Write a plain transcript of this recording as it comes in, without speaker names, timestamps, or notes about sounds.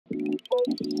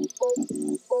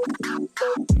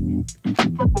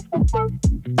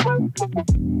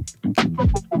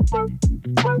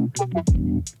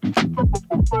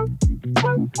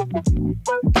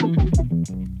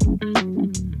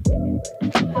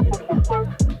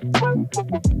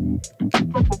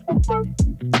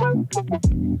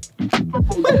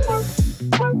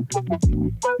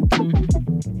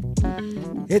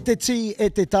E te ti, e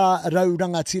te tā,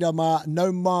 rauranga tirama,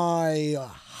 nau mai,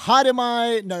 haere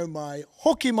mai, nau mai,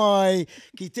 hoki mai,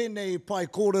 ki tēnei pai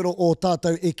kōrero o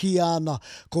tātou e ki ana,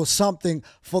 ko something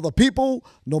for the people,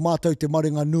 no mātou te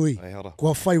maringa nui.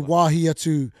 Kua whai wāhi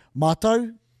atu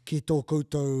mātou, ki tō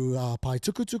koutou pai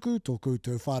tukutuku, tō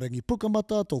koutou whārangi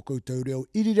pukamata, tō koutou reo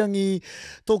irirangi,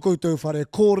 tō koutou whare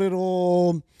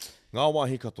kōrero, Ngā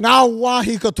wāhi katoa. Ngā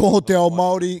wāhi katoa te ao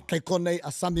Māori, kei konei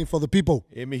a something for the people.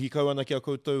 E mihi kau ana ki a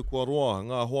koutou kua roa.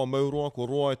 Ngā hoa mauroa, kua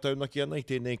roa e taunaki ana i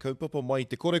tēnei kaupapa mai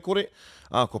te kore.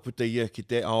 Kua puta ia ki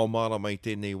te ao mara mai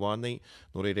tēnei wānei.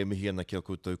 No reire mihi ana ki a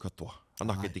koutou katoa.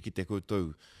 Anake te ki te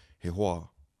koutou he hoa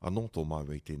anō tō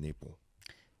māua i tēnei pō.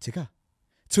 Tika.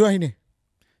 Tuahine.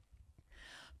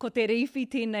 Ko te riwhi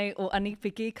tēnei o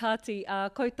Anipiki Kāti,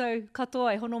 koutou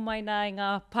katoa e hono mai nā i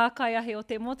ngā pākaiahe o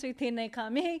te motu tēnei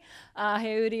ka mihi,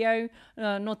 he uri au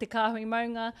no te kāhui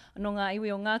maunga, no ngā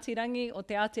iwi o Ngātirangi, o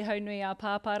te Ātehau nui a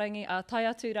Pāpārangi, tai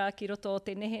atu rā ki roto o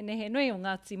te nehe nui o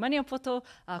Ngāti Maniapoto,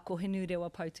 ko henu rewa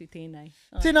pautu tēnei.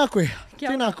 Tēnā koe,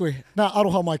 tēnā koe. Nā,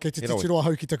 aroha mai kei te titiroa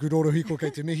hau ki taku rorohiko,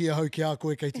 kei te mihi hau ki a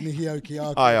koe, kei te mihi hau ki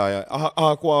a koe. Ai.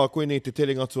 Aha koe nei te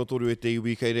terenga tuatoru e te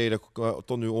iwi kei reira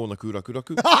tonu o na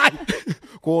kūrakuraku.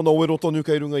 Ko na oero tonu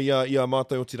kei runga i a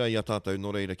mātai o tira i a tātou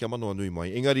no reira, kia manoa nui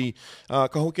mai. Engari, ka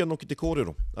hoki anō ki te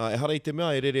kōrero. E hara i te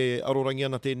mea, e rere arorangi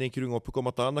ana tēnei ki runga o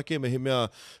pukamata anake, me he mea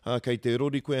kei te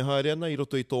rori koe haere ana i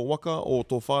roto i tō waka o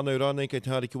tō whānau rānei kei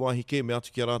te hariki wāhi ke, me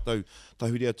atu ki a rātou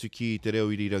tahuri atu ki te reo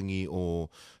irirangi o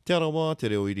Te Arawa, te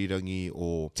reo irirangi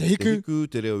o Te Hiku,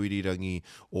 te reo irirangi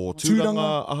o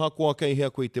Tūranga. Aha koa kei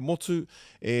hea koe i te motu,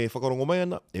 e whakarongo mai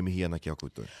ana, e mihi ana ki a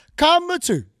koutou. Ka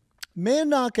mutu!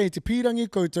 Mēnā kei te pīrangi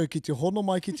koutou ki te hono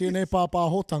mai ki tēnei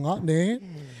pāpāhotanga, ne?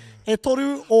 E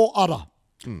toru o ara.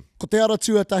 Ko te ara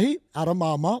tuatahi, ara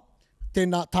māma,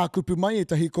 tēnā tākupu mai e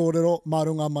tahi kōrero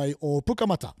marunga mai o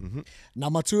pukamata.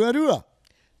 Namatu arua,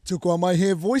 tukua mai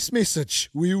he voice message,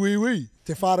 wi,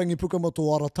 te whārangi pukamata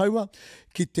o ara taua,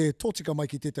 ki te tōtika mai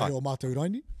ki te te reo mātou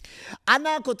raini.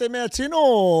 Ana ko te mea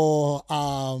tino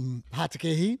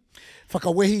hātekehi,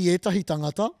 whakawehi e tahi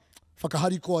tangata,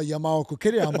 whakaharikoa i a mao ko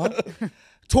kere ama.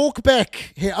 Talk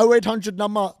back, he 0800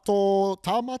 nama tō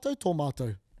tā mātou, tō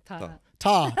mātou?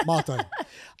 Tā mātou.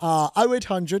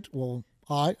 0800,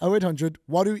 800,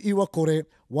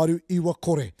 waru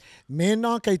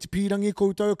Mēnā kei te pīrangi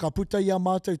koutou, ka puta i a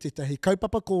mātou te tahi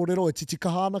kaupapa kōrero e titi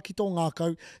kahana ki tō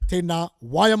ngākau, tēnā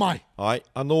waia mai. Ai,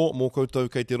 anō, mō koutou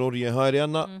kei te rori e haere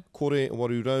ana, kore,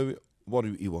 waru rau,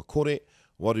 waru iwa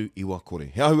kore.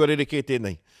 He ahua rere kē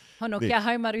tēnei. Hono, kia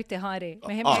haumaru te haere.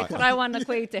 Me he mea tarau ana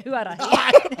koe i te huarahi.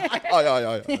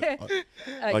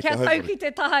 Kia tau ki te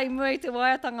taha i mua i te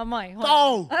waiatanga mai.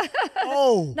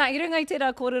 Nā, i runga i tērā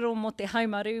kōrero mo te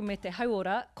haumaru me te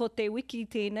hauora, ko te wiki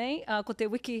tēnei, ko te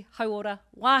wiki hauora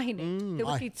wāhine. Te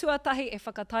wiki tuatahi e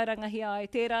whakatairangahia ai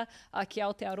tērā ki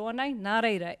Aotearoa nei. Nā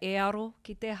reira, e aro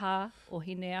ki te hā o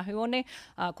hine ahuone,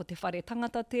 ko te whare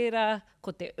tangata tērā,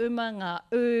 ko te uma, ngā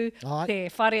te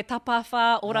whare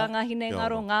tapawha, oranga hine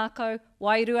ngaro, ngākau,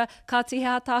 wairua, ka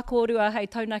tihea tā kōrua hei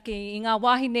taunaki i ngā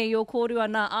wāhine i o kōrua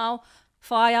nā ao,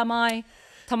 whaia mai,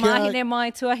 tamahine mai,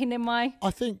 tuahine mai.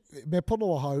 I think, me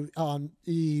pono ahau,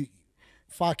 i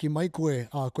whāki mai koe,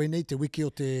 koe nei te wiki o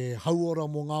te hauora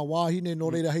mo ngā wāhine, no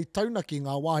reira hei taunaki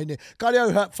ngā wāhine. Kare au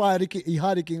whaeriki i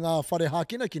hariki ngā whare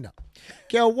hākinakina.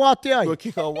 Kia wā te ai,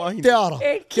 te ara,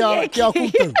 kia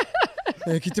koutou.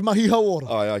 Ki te mahi hauora.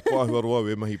 Ai, kua hua roa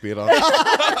we mahi pērā.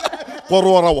 Kua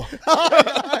roa rawa.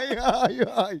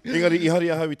 Engari, i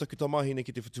hari ahau i taku tamahine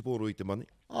ki te whutuporo i te mani.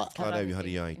 Kārau i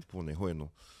hari ai, te pōne hoe no.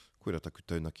 Koera taku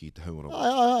taunaki i te haura.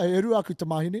 Ai, e rua aku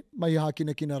tamahine, mai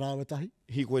hākina kina rāwa tahi.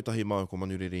 Hi koe tahi māu ko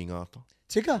manurere i ngāta.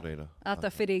 Tika.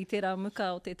 Ata whiri i tērā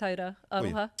muka o te taura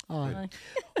aroha. Ai.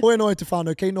 Hoe no e te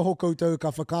whānau, kei noho koutou ka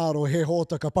whakaaro he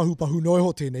hōta ka pahupahu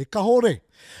noiho tēnei. Ka hore,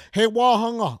 he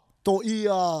wāhanga tō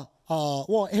ia...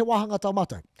 he wāhanga tā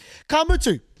mātou. Ka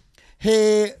mutu,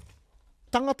 he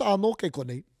tangata anō kei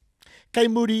konei, kei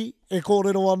muri e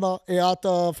kōrero ana, e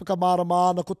ata whakamārama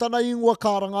ana, ko tana ingoa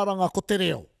kārangaranga ko te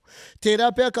reo.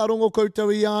 Tērā pēr ka rongo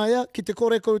koutou i aia, ki te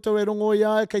kore koutou e rongo i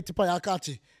aia, kei te pai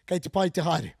akāti, kei te pai te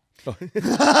haere.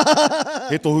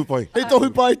 He tohu pai. He tohu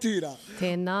pai tira.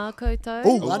 Tēnā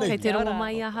koutou, ane. kei te rongo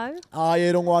mai a hau.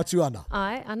 E rongo atu ana.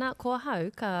 Ai, ana, kua hau,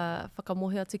 ka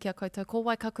whakamohi atu ki a koutou, ko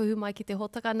wai ka kuhu mai ki te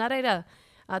hotaka. Nā reira,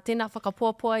 tēnā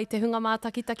whakapuapua i te hunga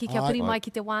mātakitaki, kia piri mai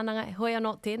ki te wānanga. Hoi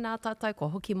anō, tēnā tātou, ko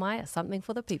hoki mai a something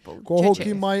for the people. Ko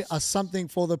hoki mai a something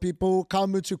for the people. Ka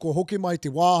mutu ko hoki mai te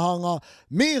wāhanga.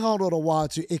 Me harora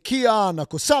wātu e kia ana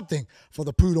ko something for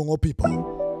the Pūrongo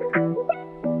people.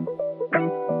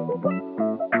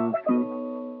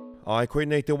 Ai, koe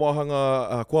nei te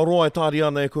wāhanga, kua roa e tāri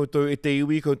ana e koutou e te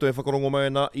iwi, koutou e whakarongo mai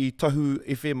ana i tahu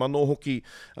FM anō hoki.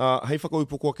 Hei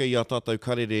whakaupu koa kei a tātou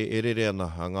karere e rere ana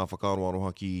ngā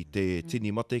whakaroaroha ki te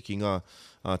tini mate, ki ngā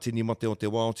tini mate o te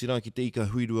wāotira, ki te ika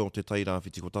huirua o te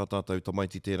tairāwhiti ko tātātou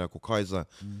tamaiti tērā ko Kaiser,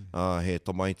 he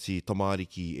tamaiti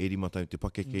tamariki e rimatau te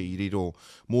pakeke i riro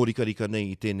mōrikarika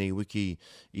nei i tēnei wiki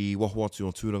i waho atu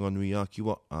o Tūranganui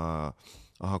Ākiwa,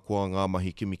 ahakoa ngā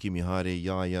mahi kimi haere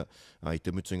iaia i te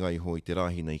mutunga iho i te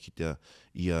rahina i ki te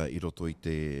ia i roto i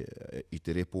te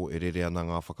repo e rere ana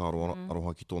ngā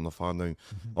whakaroha ki tōna whānau.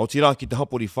 Aotirā ki te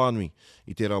hapori whānui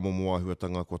i tērā momo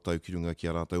āhuatanga kua tau ki runga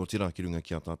ki a rātou, aotirā ki runga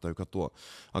ki a tātou katoa.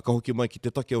 Ka hoki mai ki te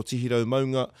take o Tihirau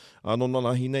Maunga,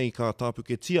 nonanahi nei ka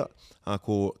tāpuke tia,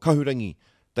 ko kahurangi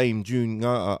Dame June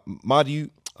ngā Māriu,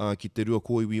 ki te rua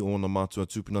kōiwi o na mātua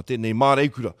tūpuna tēnei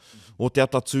māreikura o te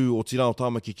atatū o te rao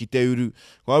tāmaki ki te uru.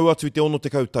 Ko au atu te ono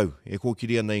te kautau, e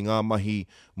kōkiria nei ngā mahi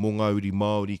mō ngā uri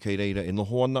Māori kei reira e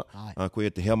noho ana, koe e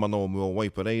te heamana o mua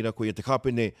Waipareira, koe e te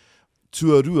kāpene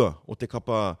tuarua o te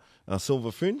kapa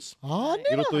Silver Ferns,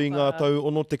 i roto i ngā tau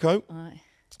ono te kau.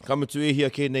 Ka mutu e hia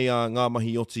kēnei a ngā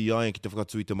mahi oti ai ki te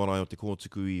whakatui te marae o te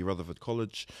kōtuku i Rutherford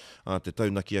College, te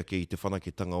taunaki ake i te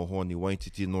whanaketanga o Hoani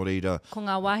Waititi, no reira... Ko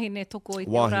ngā wahine toko i te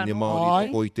ora. Wahine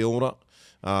Māori toko i te ora.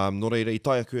 No reira, i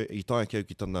tae au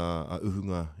ki tana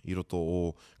uhunga i roto o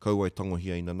kauai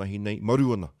tangohia i na nahi nei.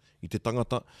 Maruana i te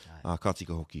tangata, ka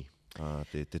tika hoki.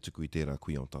 Te tuku i tērā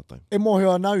kui o tātou. E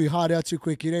mōheo anau i haere atu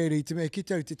koe ki reire i te mea ki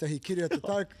tau te tahi kiri atu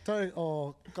ka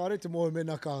re te mōheo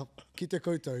mena ka ki te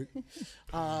koutou.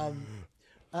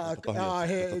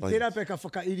 Tērā pe ka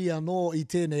whakairi anō i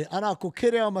tēnei. Ana ko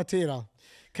kere ama tērā.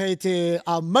 Kei te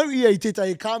mau ia i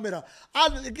tētahi kāmera.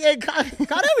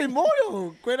 Ka reo i mōheo,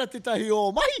 koera tētahi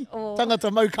o mahi,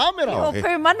 tangata mau kāmera. O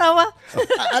pū manawa.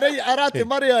 Ara te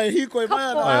marea e hiko e mai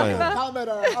ana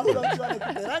kāmera ahura tuana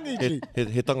ki te rangi.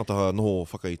 He tangata noho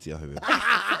whakaiti ahu.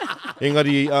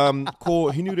 Engari, ko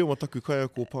hinu rewa taku kai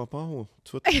ko pāpāho,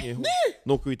 tuataki e ho.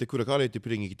 Nōku i te kurakare te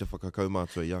piringi ki te whakakau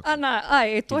mātua i aku. Ana,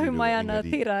 e tohu mai ana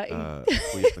tira.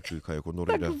 Ko i taku kai ko no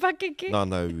reira. Taku whakeke. Nā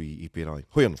nau i pērai.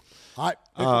 Hoi anō. Ai,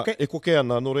 E koke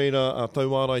ana, no reira,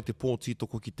 tauara i te pōti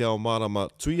toko ki te ao marama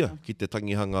tuia ki te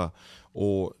tangihanga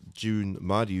o June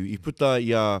Māriu. I puta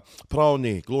i a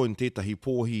praone, gloin tētahi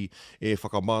pōhi e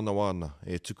whakamānau ana,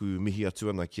 e tuku mihi atu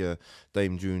ana ki a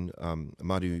Dame June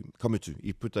Māriu kamutu.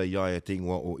 I puta i aia te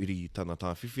ingoa o iri tana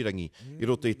tā whiwhirangi. I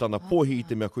roto i tana pōhi i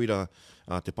te mea koira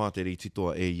te pātere i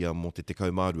titoa e ia mo te kau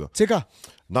mārua. Tika.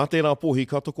 Nā tērā pōhi,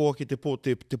 ka toko ki te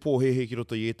pōhehe ki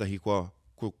roto i etahi ko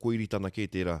iri tana kē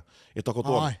tērā e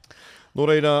takotoa. No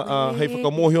reira, hei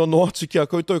whakamohio no atu ki a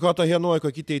koutou, kātahi anō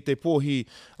ai ki te pōhi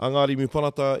a ngāri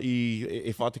muparata e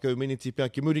whātekau meneti pia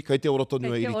ki muri, kei te ora tonu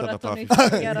e iri tana tāwhi.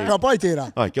 Ka pai tērā.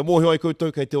 Kia mōhio ai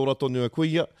koutou, kei te ora tonu a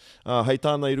kuia, hei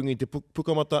tāna i rungi te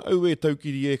pukamata, au e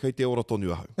taukiri e kei te ora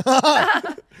tonu ahau.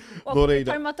 O te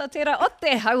taumata tērā, o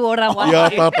te hauora wāhine. Ia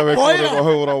tātou e kore o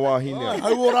hauora wāhine.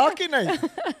 Hauora ake nei.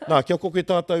 Nā, kia koke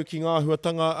tātou ki ngā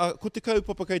huatanga. Ko te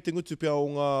kaupapa kei te ngutu pia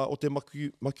o te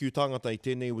makiu tāngata i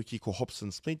tēnei wiki ko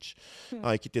Hobson's Pledge.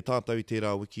 Ki te tātou i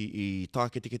tērā wiki i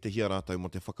tāketeke te hia rātou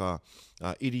mo te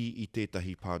iri i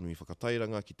tētahi pānui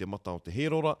whakatairanga ki te mata o te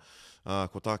herora.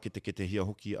 Ko tāketeke te hia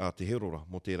hoki a te herora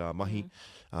mo tērā mahi.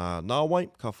 Nā wai,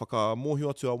 ka whakamohio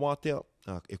atu a wātea.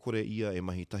 E kore ia e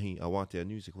mahi tahi a Wātea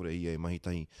News, e kore ia e mahi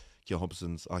tahi ki a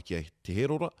Hobson's a ki a te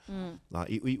herora.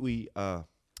 I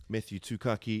Matthew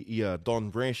Tukaki i a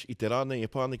Don Brash i te rānei e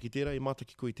pāne ki tērā, i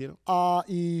mātaki koe i tērā?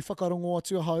 I whakarongo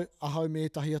atu ahau me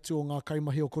tahi atu o ngā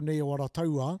kaimahi o konei o ara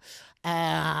taua.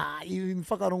 I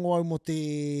whakarongo au mo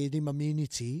te rima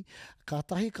miniti, ka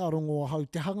tahi ka rongo ahau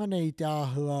te hanga nei te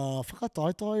āhua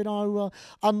whakataitai rāua.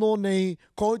 Anō nei,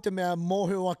 ko te mea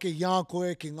mōheo ake ia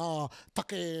koe ki ngā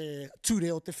take ture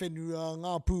o te whenua,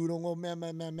 ngā pūrongo,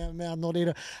 mea no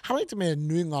reira. Harai te mea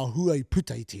nui ngā hua i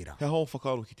puta i tērā. He hao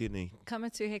whakaaro ki tēnei?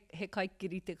 Kamatu he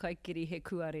kaikiri, te kaikiri, he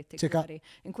kuare, te kuare.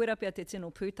 En koera pia te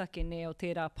tino pūtake ne o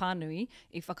tērā pānui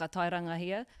i whakatairanga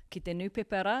hia ki te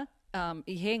nupepera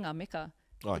i he ngā meka,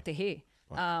 ki te he.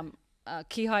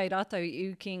 ki hai rātou I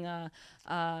u ki ngā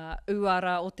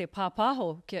uara o te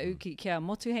pāpāho, kia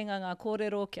motuhenga ngā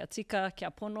kōrero, kia tika, kia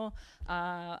pono.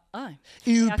 I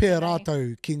u pē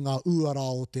rātou ki ngā uara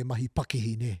o te mahi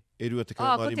pakihi, ne? E rua te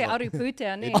kaumārima. Ko te aru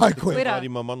pūtea, ne? E te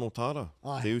kaumārima mano tāra.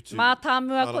 Te utu. Mā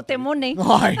tāmua ko te moni.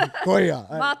 Ai, koia.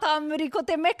 Mā tāmuri ko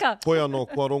te meka. Koe anō,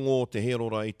 kua rongo te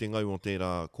herora I te ngau o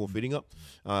tērā kōwhiringa.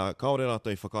 Kaore rātou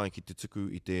I whakae ki te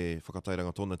tuku I te whakatairanga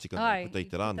tōna tika putai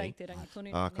te rānei.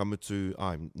 Ka mutu,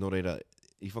 nō reira,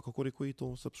 I whakakore koe I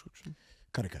tō subscription?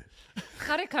 Karekau.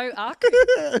 Karekau āku.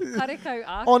 Karekau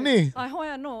āku. O ne? Ai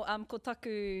hoi anō, ko taku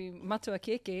matua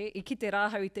keke, I ki te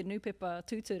rāhau I te newspaper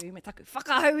tūturu, me taku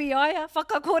whakahau I aia,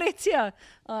 whakakoretia.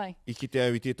 Ai. I ki te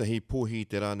au I tētahi pōhi I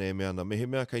te rānei me ana, me he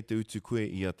mea kei te utu koe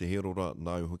I a te herora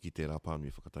nāu hoki te rā pānui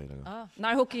whakatairanga.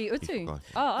 Nāu hoki utu?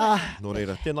 Nō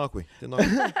reira, tēnā koe, tēnā koe.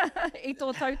 I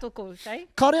tō tautoko, kei?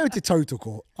 Ka reo te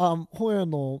tautoko. Hoi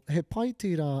anō, he pai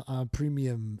tērā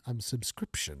premium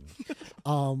subscription.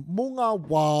 Mō ngā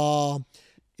wā,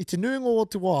 I te nuingo o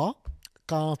te wā,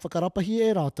 ka whakarapahi e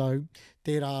rātou,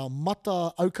 tērā mata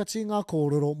aukati ngā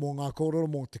kōrero, mō ngā kōrero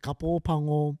mō te kapo o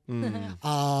pango,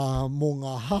 mō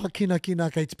ngā hākina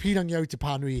kei te pirangi au te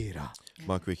pānui e rā.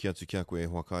 Mā koe ki atu kia koe e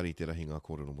hoakari te rahi ngā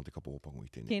kōrero mō te kapo o pango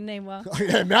I tēnei. Tēnei wā.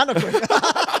 Me ana koe.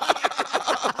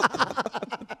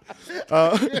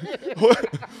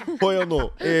 Hoi anō,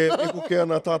 e koke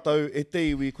ana tātou e te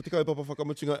iwi, ko te kaupapa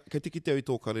whakamutunga, kei tiki te au I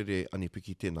tō karere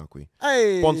anipiki tēnā koe.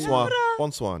 Ei! Bonsoir,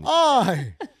 bonsoir.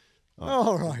 Ai!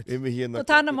 All right. E mihi ana. Ko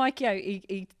tāna mai ki au I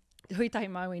huitahi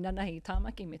mau I nanahi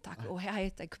tāmaki me taku,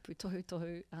 hei te kupu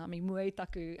tohu, mi mua I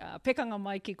taku pekanga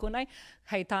mai ki konei,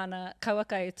 hei tāna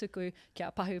kauaka e tuku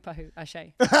kia pahu, a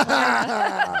shei. He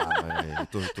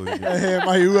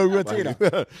mahi ua tērā.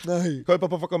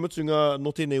 Kaupapa whakamutunga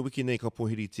no tēnei wiki nei ka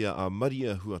pohiritia a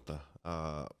Maria Huata,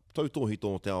 tautohi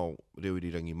tō te ao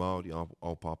Rewirangi Māori,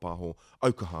 ao pāpāho,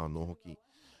 aukaha no hoki.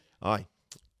 Ai.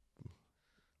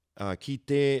 Ki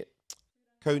te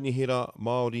kaunihera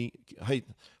Māori, hei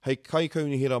kai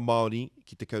kaunihera Māori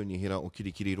ki te kaunihera o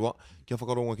Kirikiriroa, kia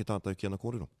whakaronga ki tātou ki ana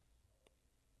kōrero.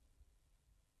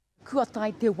 Kua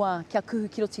tai te wā, kia kuhu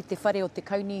ki roti te whare o te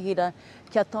kaunihera,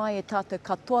 kia tai e tātou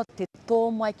katoa te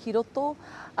tō mai ki roto,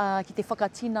 ki te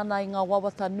whakatinana I ngā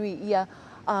wawata nui ia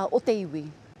o te iwi.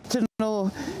 Tino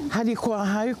hari kua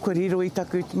hau, kua riro I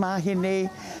taku māhene,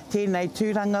 tēnei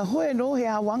tūranga hoi no, he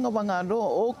a wanga no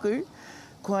oku,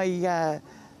 kua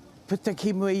puta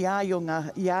ki mua I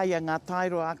aia ngā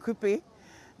tairo a kupe,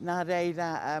 nā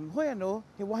reira, hoi anō,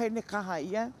 he wahine kaha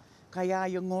ia, ka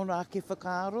aia ngōna ake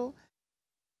whakaaro.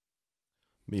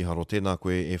 Miharo, tēnā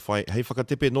koe e whai. Hei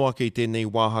whakatepe noa kei tēnei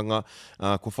wāhanga,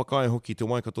 ko whakae hoki te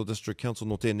Waikato District Council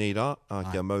no tēnei rā,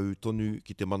 kia mau tonu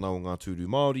ki te mana o ngā tūru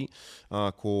Māori,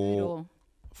 ko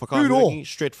whakaahurangi,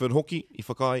 Stratford hoki, I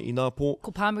whakae I nā pō.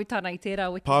 Ko pāmutana I tērā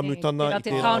wiki. Pāmutana I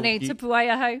te taone tupu ai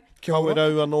ahau. Kia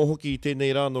rau anō hoki I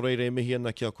tēnei rā, no reire e mihi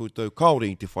ana kia koutou kaore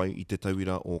I te whai I te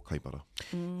tauira o Kaipara.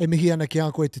 E mihi ana ki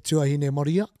a koe te tuahine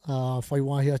Maria, whai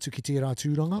wāhi atu ki tērā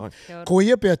tūranga. Ko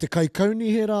ia pēr te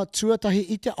kaikaunihera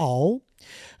tuatahi I te ao,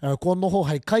 ko noho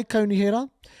hei kaikaunihera,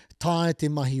 tae te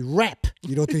mahi rap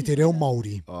I roto I te reo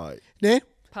Māori. Ne?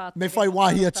 Me whai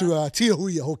wāhi atu a tia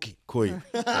huia hoki. Koi.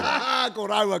 Ko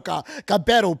raua ka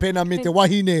battle pēnā me te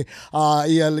wahine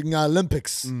I ngā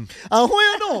Olympics. Hoi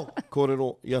anō!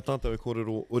 Kōrero, ia tātou e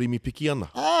kōrero, orimi piki ana.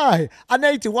 Ai,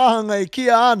 anei te wahanga I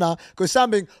kia ana, ko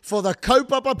something for the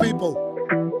kaupapa people.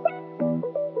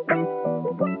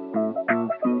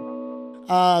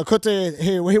 Ko te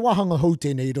he wahanga hou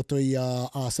tēnei roto I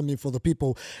something for the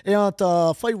people. E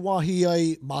ata whai wāhi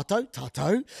ai mātou,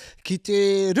 tātou, ki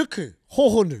te ruku,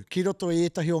 hohonu, ki roto I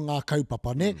etahi o ngā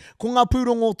kaupapa, ne? Ko ngā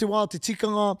pūrongo o te wā, te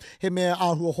tikanga, he mea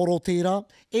āhua horo tērā,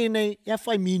 e nei, ia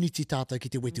whai miniti tātou ki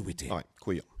te wete. Ai,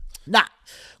 koia. Nā,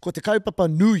 ko te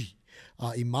kaupapa nui,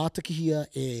 I mātakihia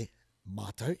e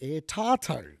mātou e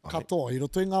tātou. Katoa, I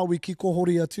roto I ngā wiki ko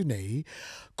hori atu nei,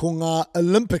 ko ngā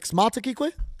Olympics. Mātaki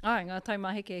koe? Ai, ngā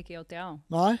taumaheke o te ao.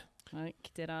 Ai? Ai,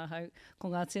 ki te rāhau. Ko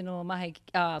ngā tino mahe,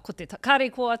 ko te kare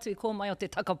ko atu I ko mai o te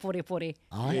takapore.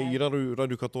 Ai. I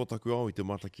raru katoa taku au I te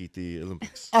mataki te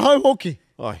Olympics. Ahau hoki.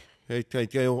 Ai, hei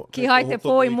o... Ki hai te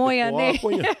pōi moia, ne?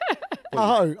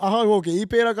 Ahau hoki. I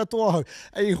pērā katoa ahau.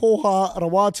 Ei hoha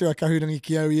rawātua kahurangi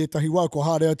ki au I etahi wā ko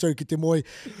hāre atau ki te moi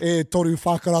e toru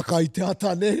whakaraka I te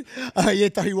ata, ne? I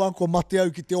etahi wā ko mate au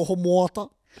ki te oho moata.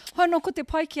 Hono, ko te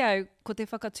pai ki au, ko te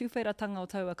whakatūwhairatanga o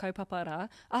taua kaupapa rā,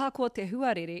 aha ko te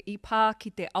huarere I pā ki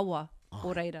te awa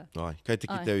o reira. Ai, kei te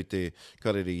kiteo I te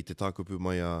karere I te tākupu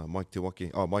mai a Mike te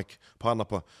wake, Mike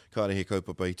Pānapa, kāre he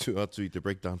kaupapa I tū atu I te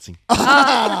breakdancing.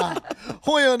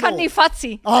 Hoi anō. Kani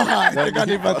whatsi. Te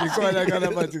kani whatsi,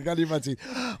 koe kani whatsi.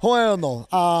 Hoi anō,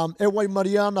 e wai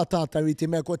Mariana tātou I te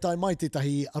mea koe tai mai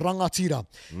tetahi rangatira.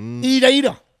 I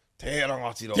reira. Te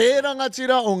rangatira. Te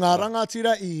rangatira o ngā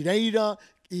rangatira I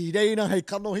reira hei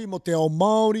kanohi mo te ao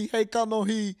Māori, hei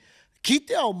kanohi ki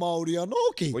te ao Māori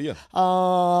anō ki.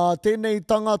 Tēnei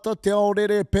tangata Te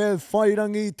Aorere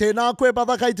Pewhairangi, tēnā koe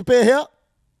pata kai te pēhea?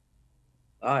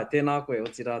 Tēnā koe, o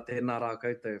tira tēnā rā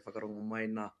koutou whakarongo mai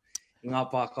nā I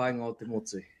ngā pākainga o te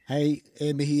motu. Hei,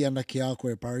 e mihi ana ki a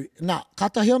koe pau. Nā,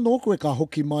 katahi anō koe ka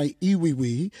hoki mai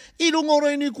iwiwi. I rungo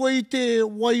reini koe I te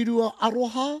wairua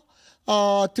aroha,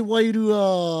 te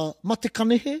wairua mate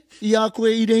kanehe, I a koe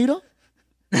I reira?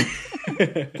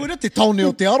 Koe ra te taone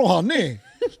o te aroha, ne?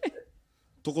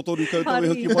 Tokotoru koutou e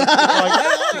hoki mai.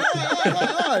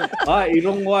 I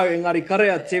rongo au, engari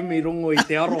karea temi I rongo I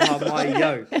te aroha mai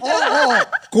iau.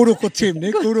 Koroko tem,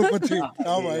 ne? Koroko tem.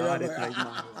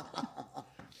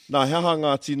 Nā, hea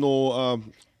ngā tino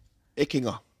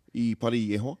ekenga I pari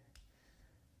I e hoa?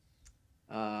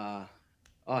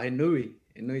 He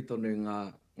nui tonu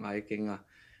ngā ekenga.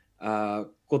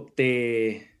 Ko te,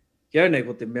 kia nei,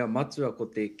 ko te mea matua, ko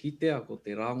te kitea, ko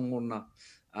te rangona,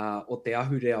 o te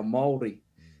ahurea Māori.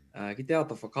 Ki te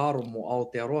ata whakaro mo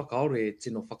Aotearoa, kaore e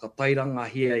tino whakatairanga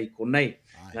hia I konei.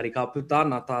 Ngari ka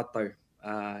putana tātou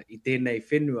I tēnei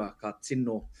whenua ka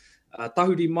tino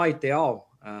tahuri mai te ao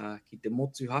ki te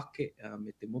motu hake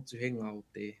me te motu henga o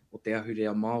te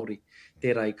ahurea Māori.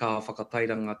 Tērā I ka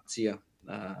whakatairanga tia.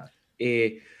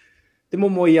 Te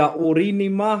momo ia Orini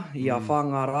ma, ia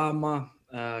Whanga Rāma,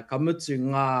 ka mutu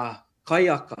ngā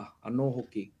kaiaka anō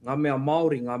hoki. Ngā mea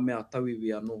Māori, ngā mea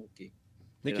tauiwi anō hoki.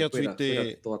 Neke atu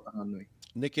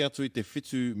I te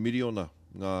whitu miriona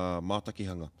ngā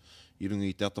mātakihanga I runga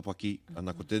I te atapaki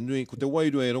ana ko te nui, ko te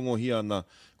wairua e rongo hia ana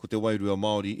ko te wairua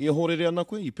Māori. I horere ana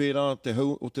koe, I pērā te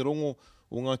hau o te rongo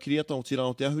o ngā kiriata o tira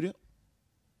o te ahurea?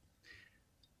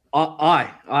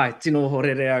 Ai, tino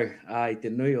horere au I te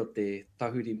nui o te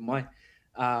tahuri mai.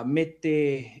 Me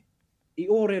te, I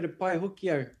orere pai hoki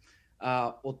au,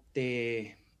 o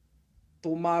te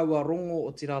tō māua rongo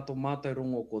o tira tō mātou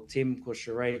rongo ko Tem ko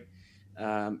Sheree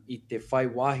I te whai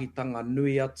wāhitanga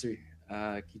nui atu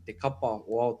ki te kapa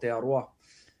o Aotearoa.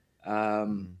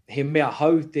 He mea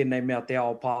hau tēnei mea te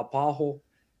ao pāpāho,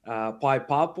 pai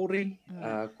pāpori,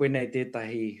 koenei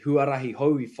tētahi huarahi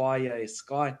hau I whaia e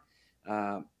Sky,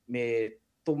 me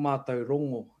tō mātou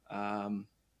rongo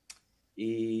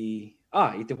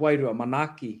I te wairua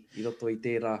manaki I roto I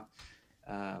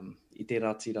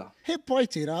tērā tira. He pai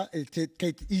tērā,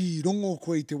 I rongo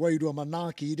koe I te wairua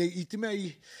manaki, I te mea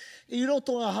I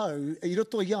roto I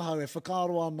ahau e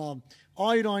whakaro ana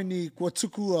airaini kua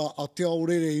tukua a Te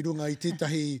Aorere I runga I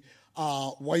tētahi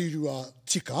wairua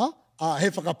tika, he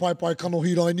whakapaipai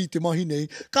kanohi raini te mahi nei,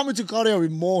 kamutu kare au I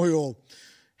mōheo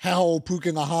hea o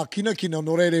pūkenga hā kina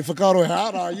no reire whakaro he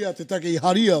ara ia te take I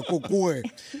haria ko koe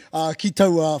ki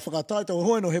tau whakataitau.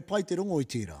 Hoi no he pai te rongo I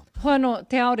tērā. Hoi no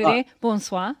Te Aorere,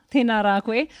 bonsoir, tēnā rā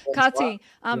koe. Ka te,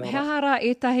 hea hara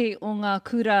etahi o ngā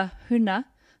kura huna,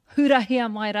 hurahia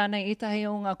mai rānei etahi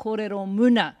o ngā kōrero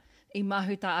muna I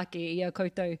mahuta ake I a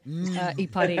koutou I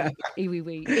pare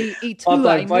iwiwi, I tua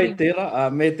I muri. Pai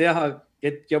tērā, me te aha,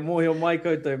 kia mōhio mai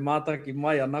koutou mātaki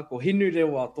mai ana, ko hinu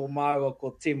rewa tō māua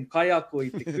ko Tem Kaiako I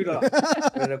te kura.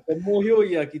 Ko mōhio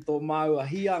ia ki tō māua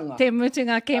hianga. Te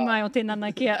mutunga ke mai o te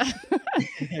nana kia.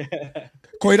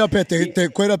 Koira pe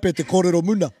te kōrero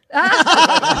muna.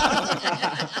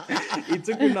 I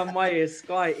tukuna mai e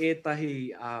Sky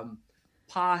etahi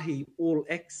pāhi all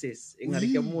access.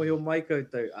 Engari kia mōhio mai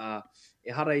koutou,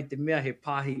 e hara I te mea he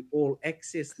pāhi all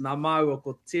access. Nā māua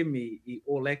ko Temi I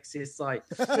all access ai.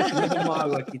 Nā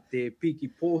māua ki te piki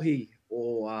pōhi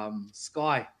o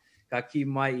Sky. Ka ki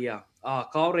mai ia.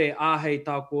 Kaore āhei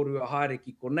tā kōrua haere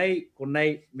ki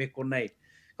konei, me konei.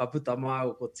 Ka puta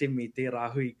māua ko Temi tērā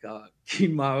hui ka ki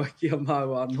māua kia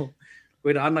māua anō.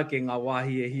 Koera anake ngā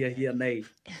wāhi e hia nei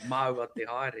māua te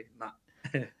haere. Nā.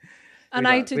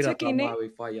 Ana I tutuki ne?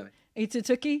 I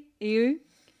tutuki, I u?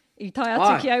 I tai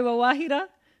atu ki aua wāhira?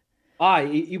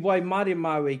 I wai mare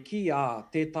mau e ki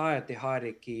te taia te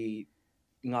haere ki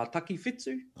ngā taki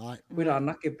whitu. Koera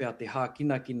anake pia te hā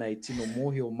kina I tino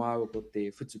mōhio mau ko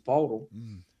te whitu paoro.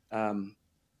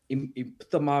 I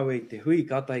puta mau I te hui,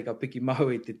 kātai ka piki mau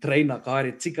I te treina, ka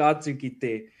haere tika atu ki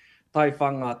te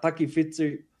taiwhanga taki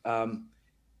whitu.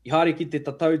 I haere ki te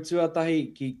tatau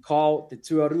tuatahi ki kao, te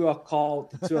tuarua kao,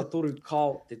 te tuatoru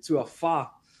kao, te tuawha.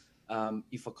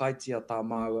 I whakaitia tā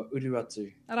māua uru atu.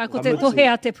 Ara, ko te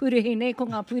tohea te purehi, ne, ko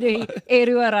ngā purehi e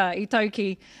ruara I tau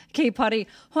ki pari.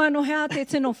 Hoa no hea te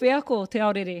tino whiako, te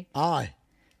aorere? Ai.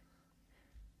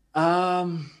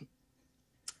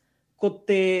 Ko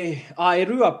te, e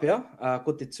rua pia,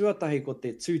 ko te tuatahi, ko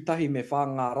te tūtahi me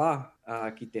whāngā rā,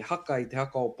 ki te haka I te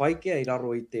haka o Paikea, I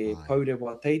raro I te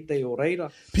paurewa teitei o reira.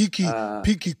 Piki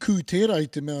kū tērā I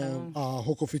te mea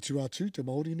hoko whitu atu, te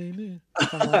Māori nei ne.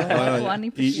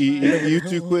 I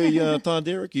utu koe tā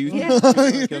Derek, I utu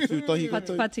kia tūtahi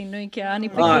katoa. Pati nui kia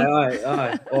anipiki.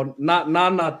 Ai. O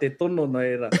nāna te tono no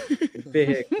era, e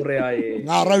pehe kore ai.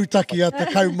 Ngā rautaki a te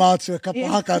kaumātua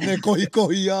kapahaka ne kohi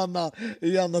I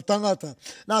ana tangata.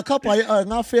 Nā kapa,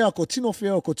 ngā whea ko tino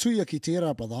whea ko tuia ki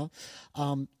tērā pada,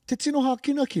 te tino hā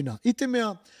kina. I te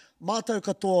mea, mātau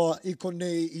katoa I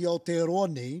konei I Aotearoa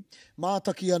nei,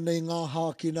 mātaki anei ngā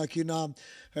hā kina,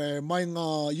 mai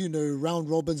ngā, round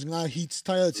robins, ngā heats,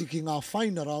 tai ati ki ngā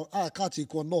whainara, kāti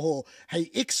kua noho, hei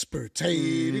expert,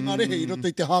 hei ringarehe, I roto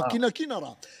I te hā kina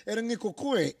ra. E rangi ko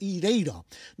koe I reira.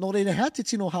 Nō reira, hea te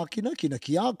tino hā kina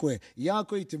ki a koe. I a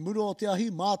koe I te muro o te ahi,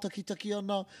 mātaki taki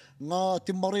ana, ngā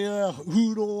te marea,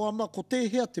 huro ana, ko te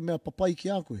hea te mea papai ki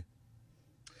a koe.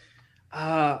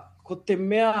 Ko te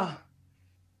mea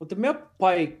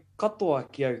pai katoa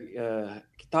ki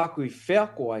tāku I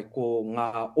whiako ai ko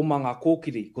ngā omanga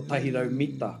kōkiri, ko tahirau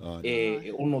mita,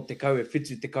 e ono te kau, e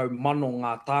whitu te kau mano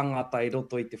ngā tāngata I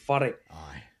roto I te whare.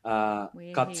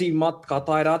 Ka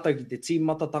tae rātau ki te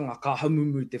tīmatatanga, ka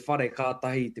hamumu te whare, ka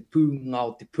tahi te pūnga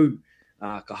o te pū,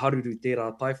 ka haruru tērā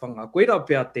taiwhanga. Koera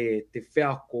pia te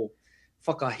whiako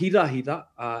whakahirahira,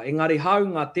 engari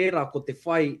haunga tērā ko te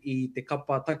whai I te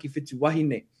kapa taki whitu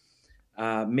wahine,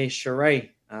 me Sheree,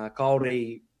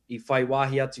 kaore I whai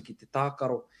wāhi atu ki te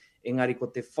tākaro, engari ko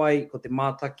te whai, ko te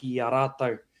mātaki I a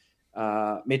rātau,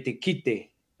 me te kite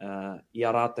I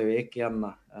a rātau eke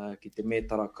ana ki te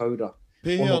mētara kaura.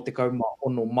 Ono te kauma,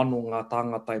 ono mano ngā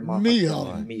tāngatai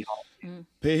mātaki. Mihau.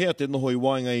 Pēhea te noho I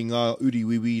wainga I ngā uri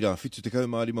wiwira, whitu te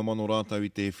kauma 5 mano rātau I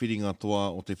te whiringa toa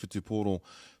o te whitu pōro.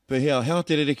 Pēhea, hea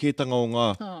te rerekētanga o ngā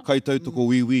kaitautoko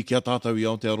wiwi ki a tātou I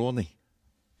Aotearoa nei?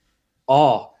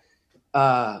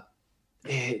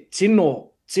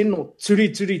 Tino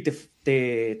turi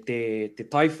te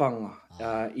taiwhanga.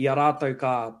 I a rātau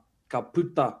ka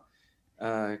puta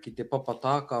ki te papa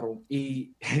tākaro.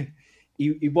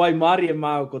 I wai māria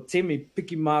māu ko temi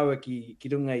piki māua ki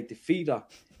runga I te whira.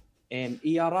 And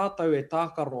I a rātau e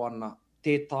tākaro ana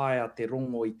te taia te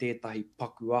rongo I tētahi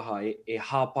paku aha. E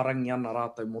hāparangi ana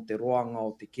rātau mo te roanga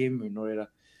o te kēmu. No era,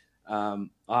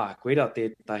 koera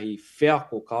tētahi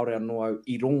whiako kaore anō au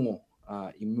I rongo.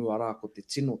 I mua rā ko te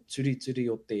tino turi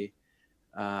o te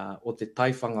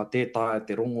taiwhanga tētaia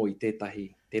te rongo I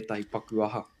tētahi paku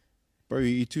aha. Bro,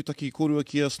 I tūtaki korua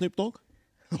ki a Snoop Dogg?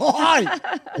 Ai!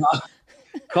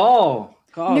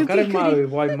 Kare mau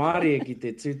wai mārie ki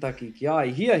te tūtaki ki a.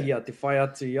 I hia te whai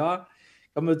atu I a.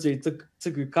 Kamutu I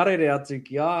tuku karere atu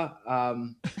ki a.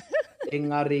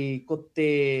 Engari, ko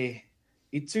te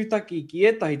I tūtaki ki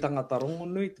etahi tangata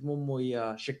rongonui, te momo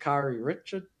I Sha'Carri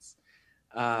Richards.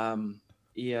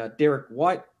 I Derek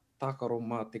White, tākaro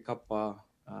mā te kapa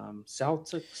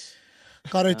Celtics.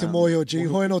 Kare te mōhio, G.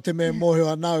 Hoi no te mea mōhio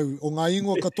anau. O ngā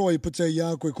ingoa katoa I puta I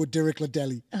a koe ko Derek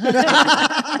Liddell.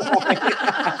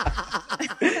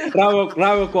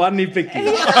 Rawa ko anipiki.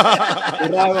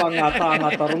 Rawa ngā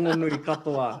tāngata rongonui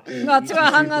katoa. Ngā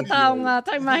tuahangata o ngā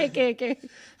taumahekeke.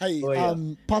 Hei,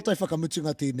 pātai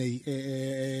whakamutunga tēnei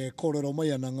e kōrero mai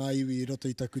ana ngā iwi I roto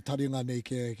I taku taringa nei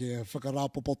ke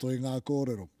whakarāpopoto I ngā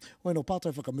kōrero. Hoi no,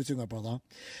 pātai whakamutunga, brother.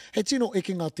 Hei tino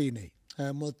eke ngā tēnei.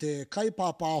 Mo te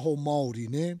kaipāpāho Māori,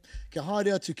 ne? Ke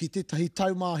haere atu ki tētahi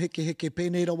taumā heke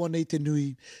pēnei rawa nei te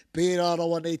nui, pērā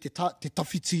rawa nei te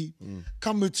tawhiti,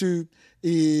 kamutu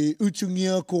I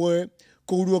utungia koe,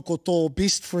 kōrua ko tō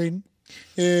best friend,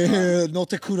 no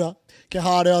te kura, ke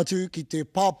haere atu ki te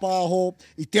pāpāho,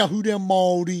 I te ahurea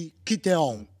Māori, ki te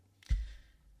ao.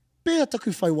 Pēa taku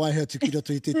whai waihe atu ki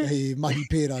roto I tētahi mahi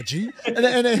pērā, G.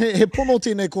 He pono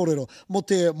tēnei kōrero. Mo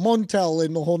te Montel e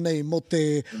noho nei, mo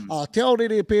te Te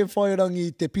Aorere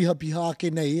Pewhairangi, te piha ake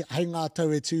nei, hei ngā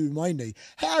tau e tū mai nei.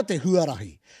 Hea te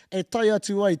huarahi. E tai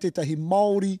atu ai tētahi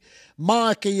Māori,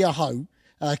 māke ia hau,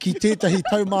 ki tētahi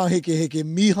taumā heke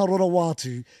miharora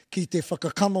wātu, ki te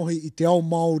whakakanohi I te ao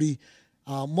Māori,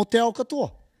 mo te ao katoa.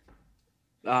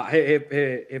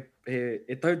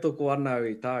 He tautoko ana au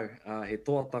I tau, he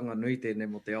toatanga nui tēnei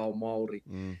mo te ao Māori.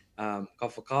 Ka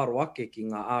whakaro ake ki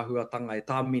ngā āhuatanga e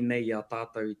tāmi nei a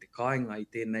tātou I te kāinga I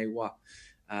tēnei wā.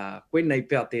 Koe nei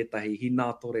pēr tētahi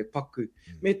hinātore paku.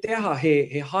 Me te aha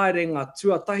he haerenga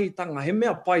tuatahitanga, he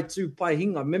mea pai tū pai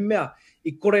hinga, me mea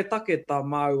I kore take tā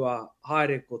maua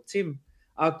haere ko Tim.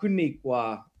 Kuni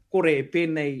kua kore e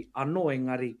pēnei anō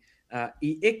engari,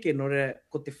 I eke no re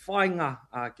ko te whainga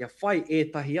kia whai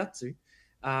ētahi atu.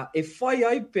 E whai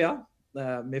ai pēr,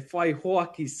 me whai hoa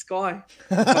ki Sky,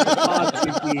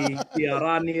 whakapātu ki a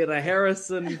Raniera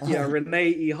Harrison, ki a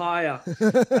Renee Ihaya,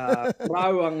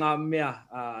 raua ngā mea,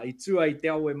 I tua I te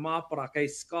au e māpara kei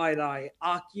Sky rā e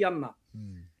āki ana,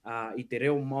 I te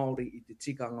reo Māori, I te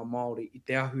tikanga Māori, I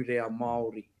te ahurea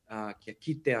Māori, kia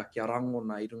kitea, kia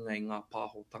rangona I runga I ngā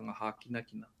pāhotanga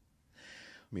hākinakina.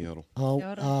 Miaro.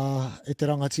 E te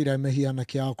rangatira e mihi ana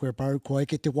ki a koe pau, ko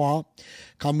eke te wā,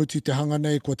 ka mutu te hanga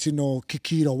nei, ko tino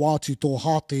kikira wātu tō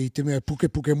hāte I te mea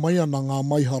puke mai ana ngā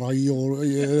maihara I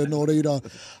no reira.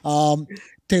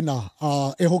 Tēnā,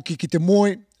 e hoki ki te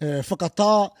moe,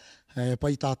 whakatā,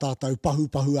 pai tā tātou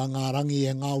pahu a ngā rangi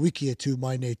e ngā wiki e tū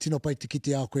mai nei. Tino pai te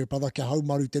kite a koe pada kia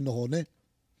haumaru te noho, ne?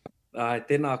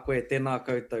 Tēnā koe, tēnā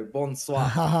koutou.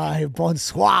 Bonsoir.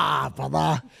 Bonsoir,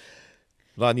 pada.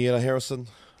 Raniera Harrison,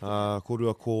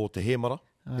 korua ko te hemara,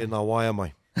 tēnā waia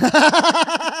mai.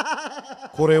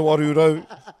 Kore waru rau.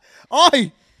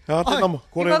 Ai! Tēnā,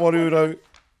 kore waru rau.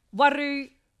 Waru.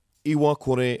 Iwa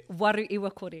kore. Waru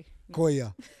iwa kore.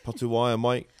 Koia. Patu waia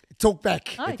mai. Talk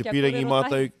back. Ai, te pirangi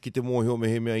mātou ki te mōhio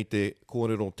mehemea I te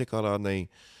kōrero tekara nei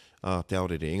Te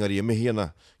Aorere. Engari, e mihi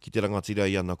ana ki te rangatira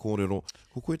I ana kōrero.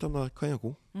 Ko koe tana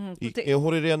kaiako? E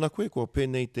horere ana koe, ko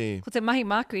pēnei te... Ko te mahi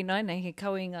mākui nei, he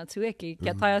kaui ngā tueki.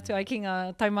 Kia tai atu ai ki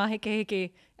ngā taumāheke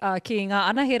ki ngā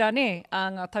anahera ne, a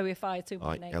ngā tau e whae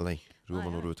tūpai nei. Ai, LA,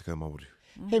 ruamano rua te kaumawuru.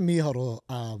 He miharo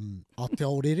a Te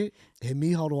Aorere, he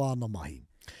miharo ana mahi.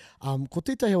 Ko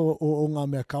tētahi o ngā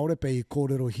mea kaore pei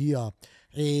kōrero hia,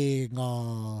 e ngā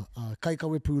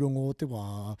kaikawe pūrongo o te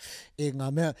wā, e ngā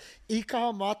mea, I ka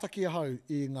mātaki hau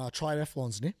I ngā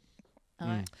triathlons, ne?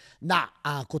 Nā,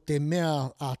 ko te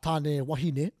mea tāne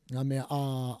wahine, ngā mea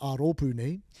a rōpū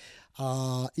nei,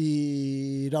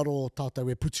 I raro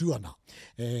tātou e putu ana.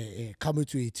 E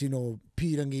kamutu I tino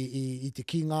pīrangi I te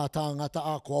ki ngā tāngata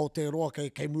ko Aotearoa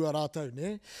kei mua rātou,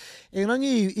 ne? E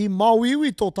rangi I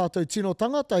mauiwi tō tātou tino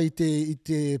tangata I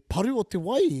te paru o te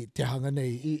wai te hanga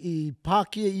nei. I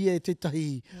pākia I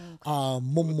tētahi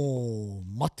momo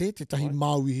mate, tētahi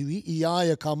mauiwi. I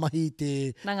aia ka mahi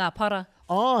te... Nā ngā para.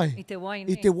 Ai, I te wai,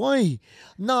 I te wai.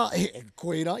 Nā,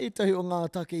 koera, I tahi o ngā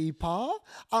take I pā.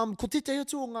 Ko tētahi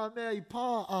atu o ngā mea I pā,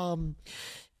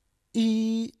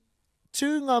 I tū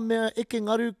ngā mea eke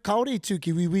ngaru, kaore I tū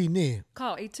ki wiwi, ne?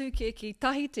 Ka, I tū ki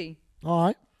tahiti.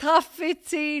 Ai.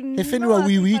 Tawhiti. He whenua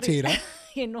wiwi tērā.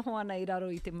 He noho ana I raro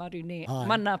I te maru, ne? Ai.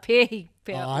 Mana pēhi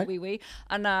pēr wiwi.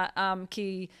 Ana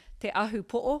ki te ahu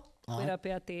po'o. Koera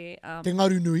pēr te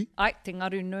ngaru nui. Ai, te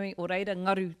ngaru nui, o reira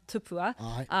ngaru tupua.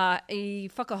 I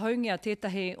whakahaungia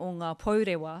tētahi o ngā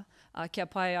paurewa, kia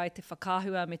pai ai te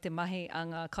whakāhua me te mahi a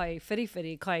ngā kai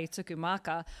whiriwhiri, kai tuku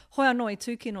māka. Hoi anō I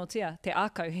tūkino tia, te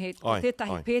ākau, he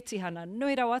tētahi pētihana,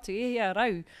 nui rau atu, e hea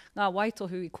rau ngā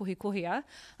waitohu I kohia.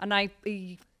 Ana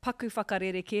I paku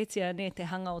whakarere kētia ne te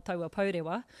hanga o taua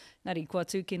paurewa, ngari kua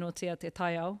tūkino tia te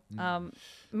taiao.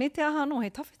 Me te aha anō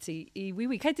he tawhiti I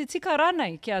wiwi. Kei te tika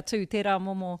rānei kia tū tērā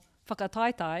momo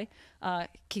whakataetai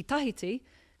ki Tahiti,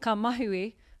 ka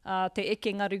mahue te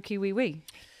eke ngaru ki wiwi.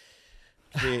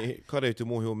 He kareu te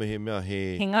mōhio mehe mea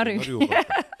he ngaru.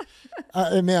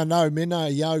 E mea nau, mena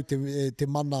I au te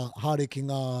mana hare ki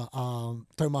ngā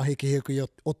taumaheke heku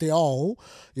o te ao,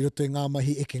 I roto I ngā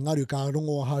mahi eke ngaru ka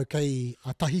rongo hau kei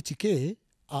a Tahiti ke,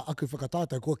 aku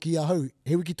whakatātou, kua ki a hau,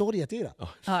 he wiki tōria tērā.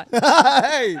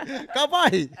 Hei, ka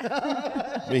pai!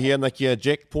 Mehi ana ki a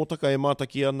Jack Pōtaka e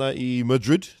mātaki ana I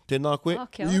Madrid, tēnā koe.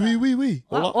 Ui.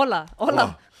 Ola.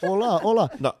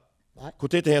 Nā, ko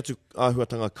tētahi atu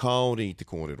āhuatanga kaore I te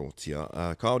kōrero tia.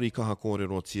 Kaore I kaha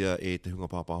kōrero tia e te hunga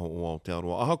pāpaho o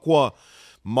Aotearoa. Aha kua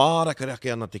mārakarake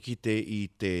ana te kite I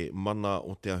te mana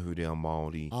o te ahurea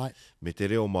Māori. Me te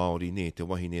reo Māori, ne, te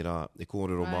wahine rā, e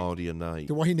kōrero Māori ana.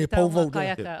 Te wahine pauwau.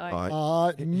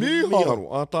 Miharo.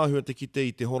 Ātāhua te kite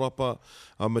I te horapa,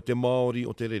 me te Māori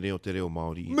o te reo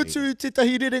Māori. Mutu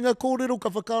tētahi rerenga kōrero ka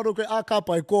whakaro koe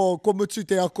ākapai, ko mutu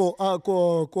te ako,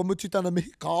 ko mutu tana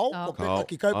mihi kao, ko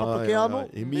pētaki kaupapa ke ano.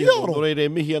 Miharo. No reire,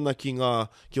 mihi ana ki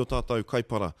o tātou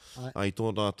kaipara, I tō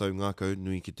tātou ngākau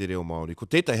nui ki te reo Māori. Ko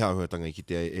tētahi āhuatanga I ki te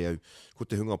e au, ko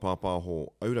te hunga pāpāho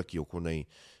auraki o konei,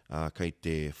 kei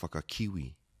te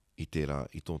whakakiwi I tērā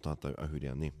I tō tātou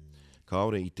ahurea ne.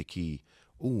 Kaore I te ki,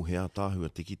 he ātāhua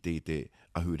te kite I te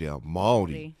ahurea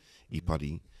Māori I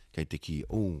pari, kei te ki,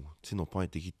 tino pai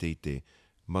te kite I te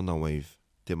mana wave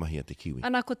te mahi a te kiwi.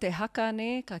 Ana ko te haka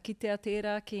ne, ka kitea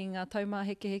tērā ki ngā taumā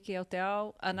heke heke o te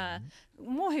ao. Ana,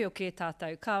 mohe o ke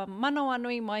tātou, ka manawa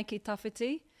nui mai ki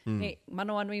tawhiti,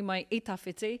 manawa nui mai i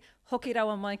tawhiti, hoki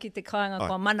rawa mai ki te kāinga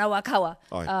kua manawa kawa,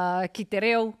 ki te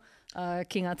reo,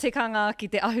 ki ngā tikanga, ki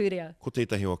te ahurea. Ko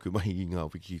tētahi o aku mahi i ngā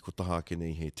wiki, ko taha ake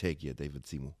nei he tagia David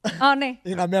Seymour. Ne.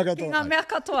 I ngā mea katoa. I ngā mea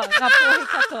katoa, ngā pohi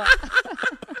katoa.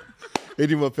 E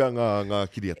rima pia ngā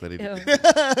kiriata riri.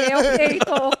 E oke i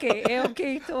tō oke, e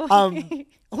oke i tō oke.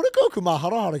 Hore kauku mā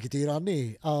harahara ki tērā, ne?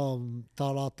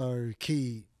 Tā rātou ki,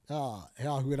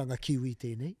 he ahueranga kiwi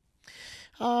tēnei.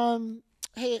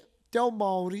 He te ao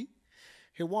Māori,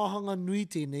 he wāhanga nui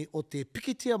tēnei o te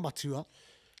pikitia matua,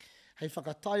 hei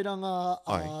whakatairanga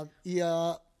ia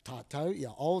tātou, ia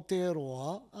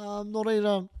Aotearoa, no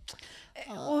reira...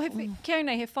 Kia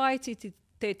nei, he whaiti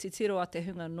te tiro a te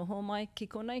hunga noho mai ki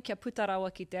konei, kia putarawa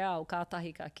ki te ao,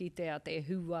 kātahi ka ki te a te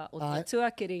hua o te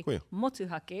tuakiri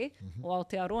motuhake o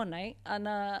Aotearoa nei,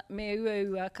 ana me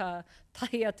ua ka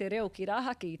tahi a te reo ki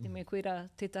rāhaki, te me kuira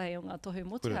tētahi o ngā tohu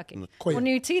motuhake. O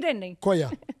New Tireni.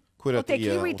 Koia. Koera te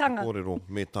kiwitanga. O kōrero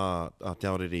me tā te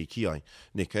aorere i ki ai.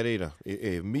 Ne, kei reira,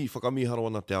 whakamiharo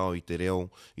ana te ao i te reo,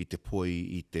 i te poi,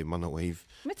 i te mana wave.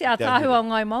 Me te ātāhua o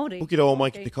ngai Māori. Puki rawa mai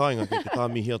ki te kāinga, kei te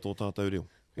tāmihia tō tātou reo.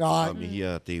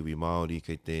 Tāmihia te iwi Māori,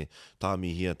 kei te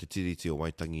tāmihia te tiriti o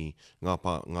Waitangi,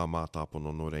 ngā mātāpono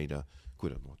no reira,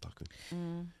 koera no tāku.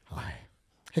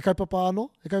 He kaupapa anō?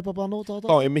 He kaupapa anō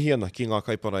tātou? E mihi ana ki ngā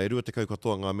kaipara e rua te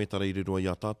kaukatoa ngā metara i rua i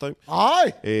a tātou.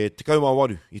 Ai! Te kaumā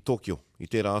waru i Tokyo, i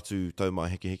tērā atu taumā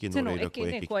heke no reira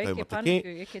koe ki tauma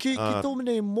take. Ki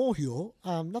tōmine mōhio,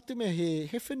 nā te mea he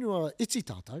whenua iti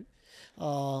tātou,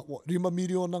 5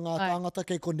 miriona ngā tāngata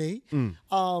kei konei,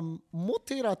 mō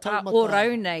tērā taumata... O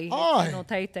rau nei, tino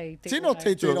teitei. Tino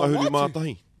teitei rā ahuri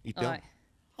mātahi i te ao.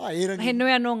 He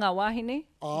nui anō ngā wāhine,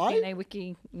 tēnei wiki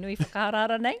nui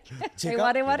whakaharara nei, hei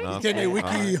wareware. Tēnei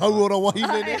wiki hauora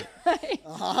wahine nei.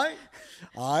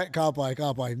 Ai, ka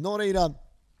pai. Nō reira...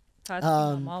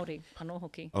 Tātua Māori, anō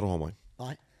hoki. Aroha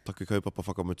mai. Taku kaupapa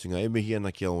whakamutunga, e mihi ana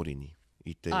ki Aorini,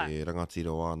 i te rangatira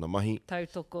o ana mahi.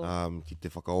 Tautoko. Ki te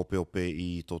whakaopeope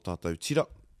i tō tātou tira.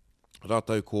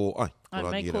 Rātou ko,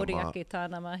 Mei kōri ake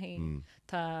tāna mahi,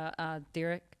 tā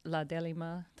Derek La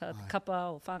Delima, tā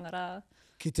kapa o whangara.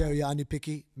 Ki te au i Ani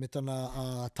Piki, me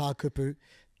tana tākupu,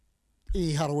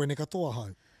 i harawene katoa hau.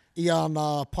 I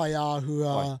ana pai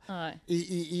āhua,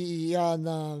 i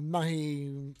ana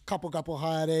mahi kapo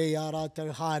haere, i a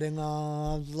rātou haerenga,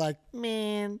 like,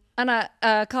 man. Ana,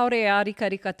 kaore a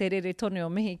rika te rere tonu o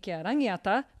mihi kia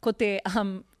rangiata, ko te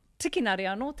tikinare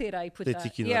anō tērā i puta. Te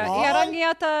tikinare. Ia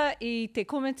rangiata i te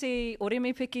komiti o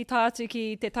Remi Piki tātu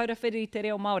ki te taurawhiri te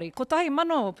reo Māori. Ko tahi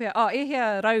mano pia, e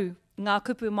hea rau ngā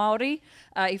kupu Māori,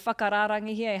 i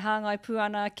whakarārangi hia, i hāngai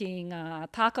puana ki ngā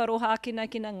tākaroha kina,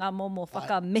 ngā momo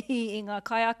whakamihi i ngā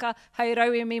kaiaka, hei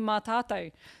rau e mi mā tātou.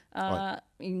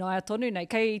 I noia tonu nei,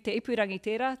 kei te ipurangi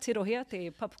tērā, tirohia, te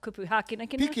kupu hākina.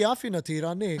 Piki āwhina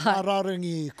tērā, ne, ngā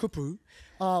rārangi kupu,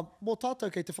 mō tātou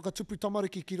kei te whakatupu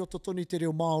tamariki ki roto tonu te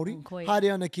reo Māori,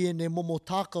 haere ana ki ene momo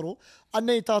tākaro,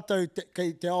 anei tātou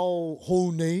kei te ao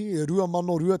hou nei,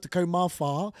 2 te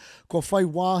kaumāwha, kua whai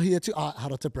wāhi atu,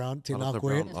 Harata Brown, tēnā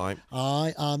koe.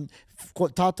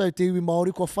 Tātou te iwi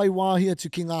Māori, kua whai wāhi atu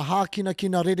ki ngā hākina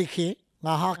kina rereke,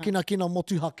 ngā hākina kina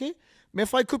motuhake, me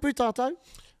whai kupu tātou?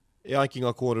 E ai ki ngā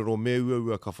kōrero, me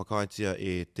ua ka whakaitia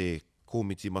e te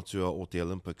komiti matua o te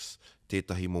Olympics,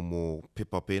 tētahi momo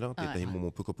pepa pērā, tētahi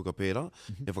momo puka pērā,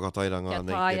 e whakatairanga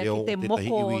nei te reo, tētahi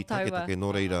iwi take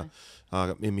no reira,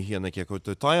 me mihi ana kia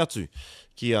koutou. Tai atu,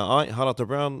 kia Harata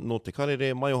Brown no te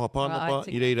karere, mai oha pānapa,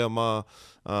 i reira mā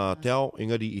te ao,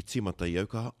 engari i timata i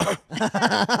aukaha.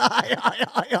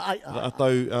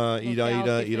 Atau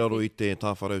i raro i te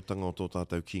tāwharautanga o tō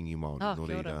tātou kingi Māori, no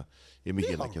reira. E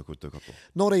mihi ana kia koutou katoa.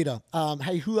 Nō reira,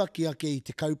 hei huaki ake i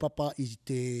te kaupapa i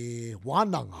te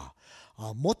wānanga.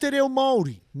 Mo te reo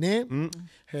Māori, ne?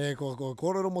 He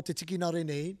kōrero mo te tikinare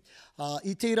nei.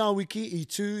 I tērā wiki i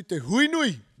tū te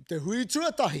huinui, te hui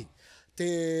tuatahi, te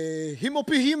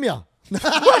himopihimia.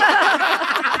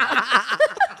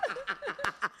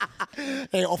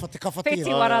 Hei, ofa te kawhatia.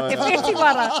 Te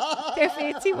whetiwara.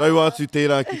 Rau atu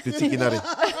tērā ki te tikinare.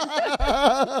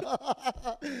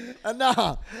 Nā,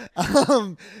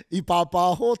 i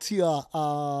pāpāhotia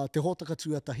te hōtaka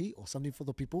tuatahi o Sunday for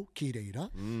the People, ki reira,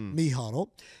 miharo.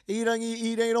 I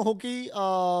reira hoki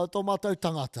tō mātou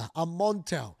tangata, a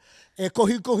Montel. E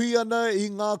kohi ana i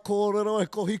ngā kōrero, e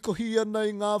kohi ana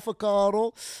i ngā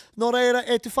whakaaro. Nō reira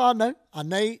e te whānau,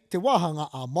 anei te wāhanga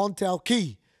a Montel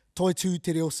ki Toitū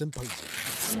Te Reo Symposium.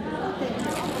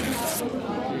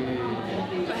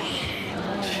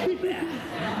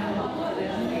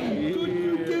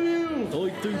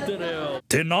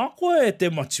 Tēnā koe e te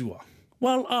matua.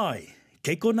 Well, ai,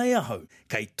 kei konei ahau,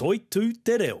 kei Toitū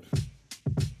Te Reo.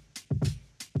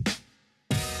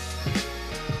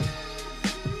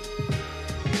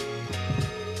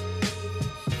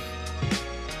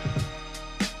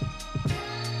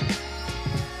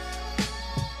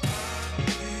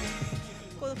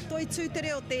 Toitū Te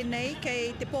Reo tēnei,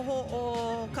 kei te poho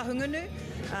o Kahungunu,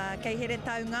 kei here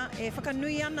taunga, e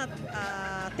whakanui ana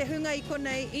te hunga i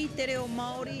konei i te reo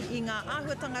Māori, i ngā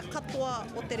āhuatanga katoa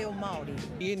o te reo Māori.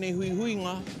 I nei hui hui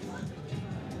ngā,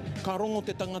 ka rongo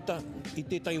te tangata i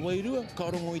tētai wairua, ka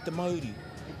rongo i te Māori.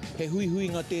 He hui hui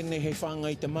ngā tēnei hei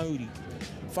whāngai te Māori.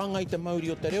 Whāngai te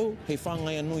Māori o te reo, hei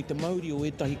whāngai anō i te Māori o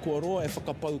etahi kua roa e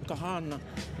whakapau kahana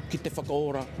ki te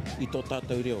whakaora i tō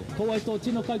tātou reo. Ko ai tō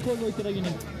tino kai kōrero i te rangi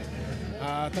nei?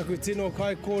 Taku tino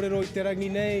kai kōrero i te rangi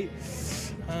nei.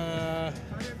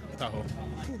 Taho.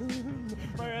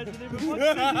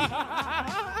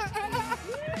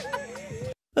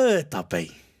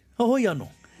 Tāpei, ahoi anō.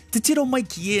 Te tiro mai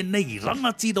ki e nei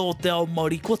rangatira o te ao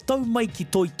Māori, ko tau mai ki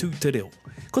Toitū Te Reo.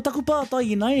 Ko taku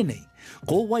pātai i nai nei,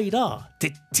 ko wai rā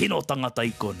te tino tangata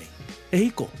i konei. E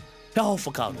hiko, he hao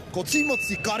whakaro. Ko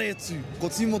Timoti Karetu, ko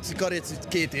Timoti Karetu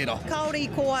kē tērā. Kaore i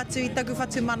ko atu i taku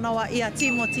whatu manawa i a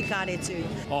Timoti Karetu.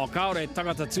 Kaore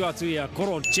tangata tuatu i a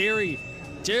koro Jerry.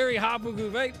 Jerry Hāpuku,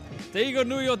 mate. Te iga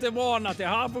nui o te moana, te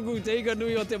Hāpuku, te iga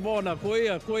nui o te moana. Ko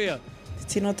ia, ko ia. Te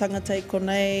tino tangata i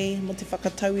konei, mo te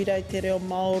whakatauira i te reo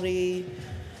Māori.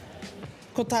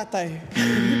 Ko tātou.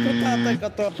 Ko tātou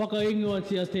katoa. Whakaingoa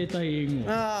tia tētai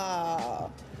ingoa.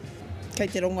 Kei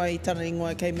te ronga i tana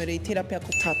ingoa kei muri, tira pia ko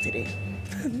tātere.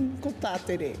 Ko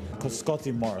tātere. Ko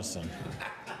Scotty Morrison.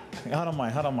 Hara mai.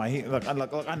 Look,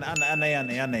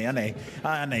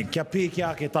 anei. Kia pī ki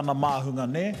ake tana māhunga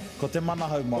ne, ko te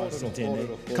manahau Morrison tēnei.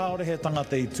 Kaore he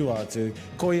tangata i tū atu,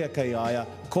 ko ia kei aia,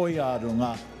 ko ia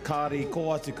runga, kāri,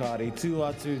 ko atu kāri, tū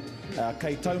atu,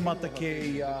 kei taumata ke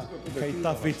ia, kei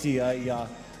tawhiti ia,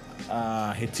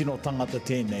 he tino tangata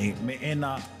tēnei, me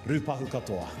ena rūpahu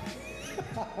katoa.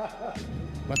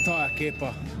 Mataa kepa,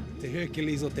 te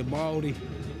Hercules o te Māori,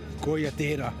 ko ia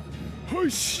tērā.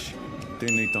 Huish!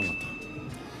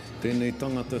 Tēnei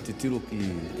tangata te tiro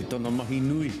ki tana mahi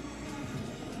nui.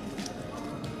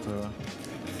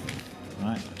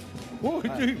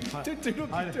 Te tiro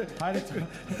ki te...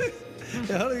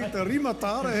 E hara i te rima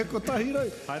tāra he ko tahi rau.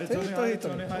 Haere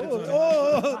tōne.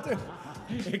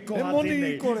 E moni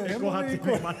i kore, e moni i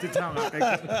kore.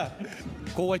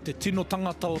 Ko ai te tino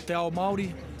tangata o te ao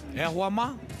Māori, e ahua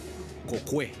mā, ko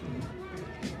koe.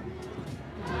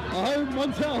 Ahau,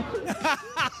 Montel!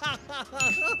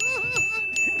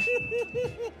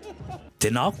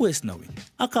 Tēnā koe Snowy,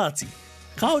 a kāti,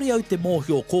 kaore au te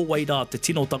mōhio ko wai rā te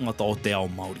tino tangata o te ao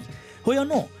Māori. Hoi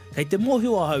anō, kei te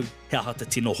mōhio ahau, he aha te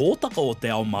tino hōtaka o te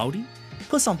ao Māori,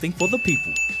 for something for the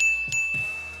people.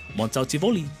 Montau te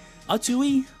voli, atu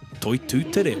i Toitū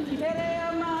Te Reo.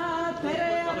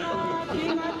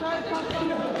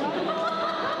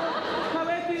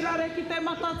 Ki te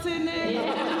matatene,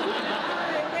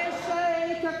 e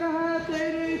sei, kakaha, te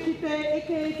ru, ki te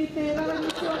eke, ki te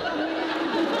rarangi tuatahi.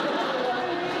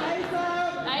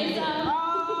 Eisa!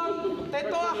 Te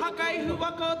toa haka i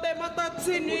huwaka o te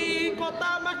matatene, ko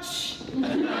tā machi.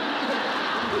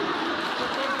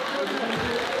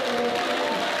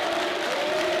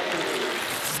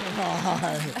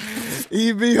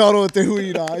 I miharo te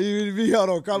huira, i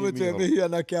miharo, kamu te mihi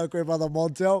ana ki a koe Mother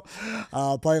Montel,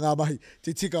 pai ngā mahi,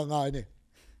 te tika ngā ne.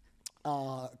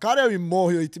 Kāre au i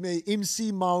mōhio i te mei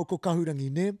MC Māo ko Kahurangi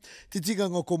ne, te tika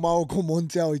ngā ko Māo ko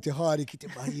Montel i te haere ki te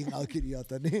mahi ngā kiri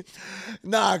ata ne.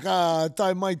 Nā, ka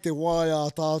tai mai te waia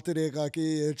tātere ka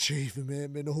ke chief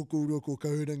me no hoku urua ko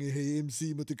Kahurangi hei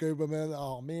MC mo te kaupa man,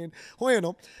 oh man. Hoi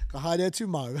anō, ka haere atu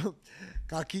Māo,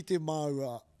 ka ki te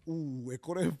Māo e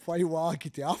kore whai wā ki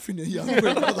te awhine i a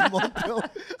koe Mother Montel.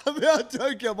 A mea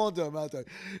tau ki a Montel, mea tau.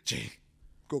 Gee,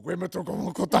 ko koe matoko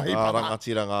mo ko tahi pana.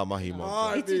 Rangatira ngā mahi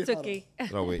Montel. I tutuki.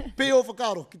 Rawe. Peo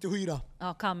whakaro ki te huira.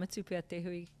 Ka matu pia te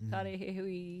hui. Kare he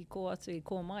hui ko atu i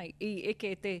ko mai. I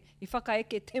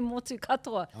whakaeke te motu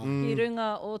katoa i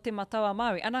runga o te matawa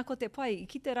Māori. Ana ko te pai, i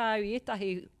ki te rā i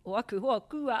etahi o aku hoa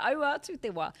kua aua atu te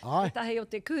wā. Etahi o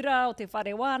te kura, o te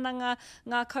whare wānanga,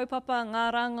 ngā kaupapa, ngā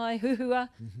rangai huhua.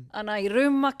 Ana i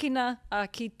rumakina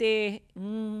ki te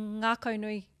ngā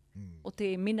kaunui o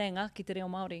te minenga ki te reo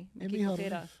Māori.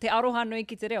 Te aroha nui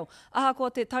ki te reo. Aha ko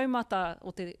te taumata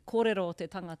o te kōrero o te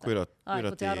tangata. Koera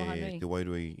te te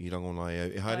wairua i rangona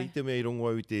e haere te mea i rongo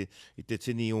au i te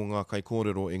tini o ngā kai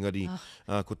kōrero, engari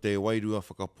ko te wairua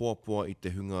whakapoapua i te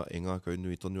hunga e ngā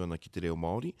kaunui tonu ana ki te reo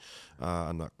Māori.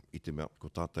 Ana i te mea, ko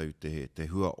tātou te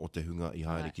hua o te hunga i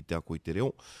haere ki te ako i te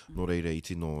reo, no reire i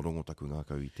tino rongotaku ngā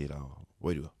kau i tērā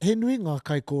wairua. He nui ngā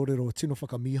kai kōrero tino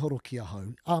whakamihoro ki a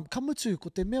hau. Kamutu, ko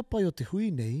te mea pai o te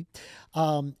hui nei,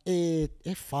 e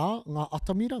whā ngā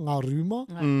atamira, ngā rūma,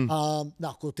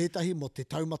 nā, ko tētahi mo te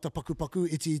taumata pakupaku,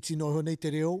 iti no honei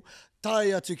te reo,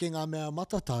 tai atu ki ngā mea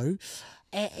matatau,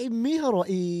 e miharo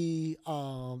i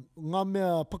ngā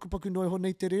mea pakupaku noi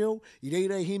honei te reo, i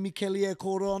reira i hemi keli e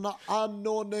kōrero ana,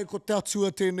 anō nei ko te atua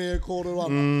tēnei e kōrero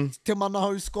ana. Te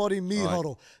manahau skori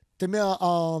miharo. Te mea,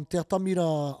 te atamira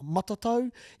matatau,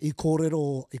 i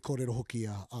kōrero hoki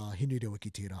a hinu rewa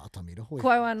ki tērā atamira. Hoi. Ko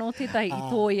au anō tētahi i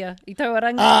tōia, i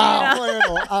tauarangi tērā. Hoi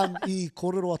anō, i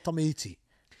kōrero a tamaiti.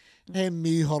 He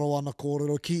miharo ana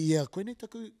kōrero ki ia. Koe nei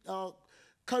taku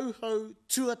kauhau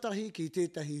tuatahi ki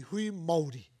tētahi hui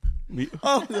Māori.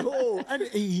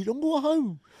 I rongo hau.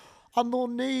 Anō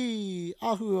nei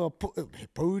ahua, he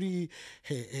pauri,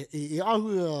 he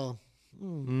ahua...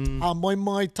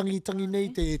 mai tangi nei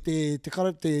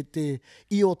te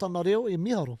io tana reo e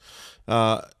miharo.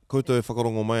 Koutou e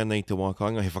whakarongo mai nei te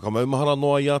wākanga, he whakamaumahara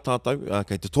noa i a tātou,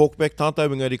 kei te talkback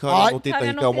tātou ngari kāra no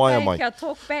tētahi ka waia mai.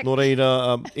 No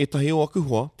reira, e tahi o aku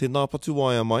hoa, te nāpatu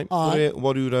waia mai, kore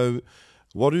warurau,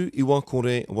 waru iwa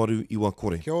kore, waru iwa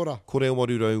kore. Kia ora. Kore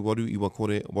warurau, waru iwa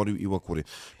kore, waru iwa kore.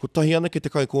 Ko tahi ana ke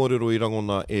te kai kōrero i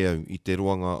rangona e au i te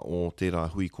roanga o tērā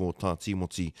hui ko tā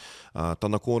Timoti,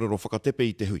 tana kōrero whakatepe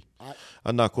i te hui.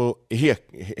 Ana ko he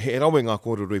rawe ngā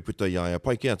kōrero i puta i aia,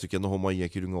 pai ke atu kia noho mai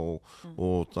ki runga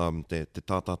o te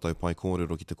tātātou pai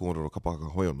kōrero ki te kōrero kapaka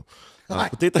hoiono.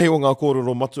 Ko tētahi o ngā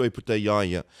kōrero matu i puta i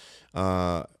aia,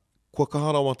 kua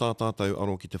kaharawa tā tātou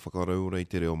aro ki te whakaraura i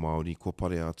te reo Māori, kua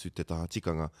pare atu te taha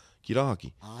tikanga ki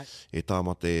rāhaki. E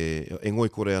tāmate, e ngoi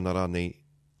kore ana rā nei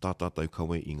tā tātou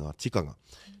kawe i ngā tikanga.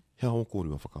 Hea ho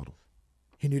kōrua whakaro.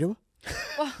 Hinu rewa?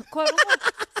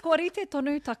 Kua rite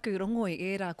tonu taku rongo i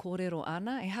ērā kōrero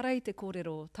ana, e hara i te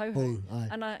kōrero tauhau.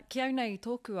 Ana ki au nei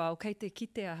tōku au, kei te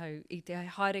kite ahau i te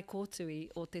haere kōtui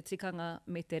o te tikanga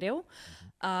me te reo.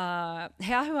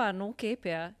 He ahua anō ke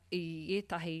pea i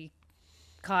etahi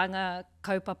kāinga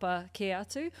kaupapa ke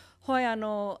atu. Hoi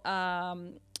anō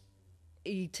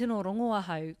i tino rongo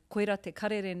ahau, koera te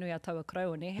karere nui a taua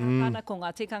krau ne. Hea hana ko ngā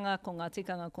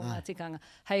tikanga,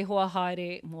 hei hoa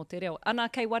haere mō te reo. Ana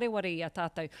kei wareware i a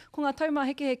tātou. Ko ngā tauma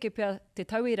heke pia te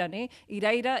tauira ne, i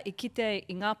reira i kite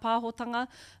i ngā pāhotanga,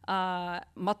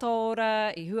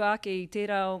 mataora, i hua ake i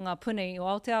tērā o ngā pune o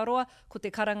Aotearoa, ko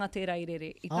te karanga tērā i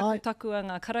rere. I taku a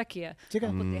ngā karakia,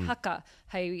 ko te haka,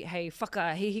 hei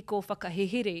whakahihiko,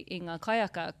 whakahihere i ngā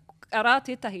kaiaka, arā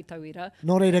tētahi tauira.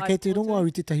 Nō reira, kei te rongo au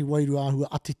i tētahi wairu āhua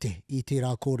atete i tērā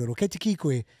kōrero. Kei te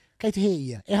kikoe, kei te he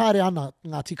ia. E haere ana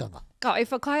ngā tikanga. Ka, e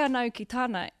whakaia nau ki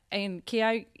tāna, ki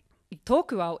au i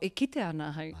tōku au, e kite ana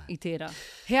hau i tērā.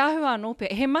 He āhua anō pe,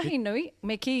 he mahi nui,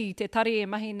 me ki i te tari e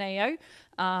mahi nei au,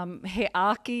 he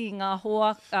āki i ngā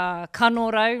hoa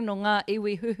kanorau no ngā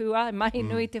iwi huhua, mahi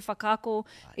nui te whakako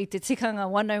i te tikanga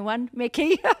 101, me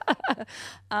ki.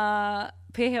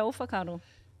 Pēhe o whakaro.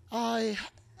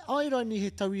 Ai rani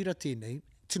he tauira tēnei,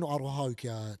 tino aroha hau ki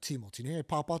a Timoti, ne? E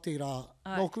pāpate rā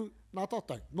nōku, nā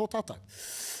tātou, no tātou.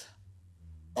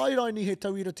 Ai rani he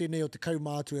tauira tēnei o te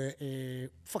kaumātua e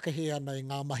whakahe ana i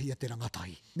ngā mahi a te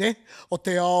rangatahi, ne? O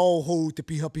te ao hou, te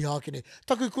piha kene.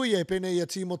 Taku kui e pēnei a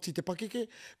Timoti te pakeke,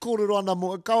 kōrero ana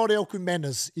mo, kaore oku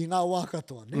manners i ngā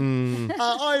wākatoa, ne?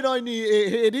 Ai rani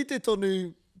e rite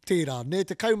tonu tērā, ne,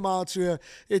 te kaumātua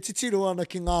e titiro ana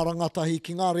ki ngā rangatahi,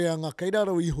 ki ngā reanga, kei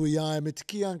raro iho i aia me te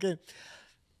kianke.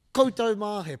 Koutou mā,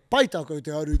 he paitako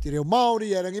te auru te reo Māori,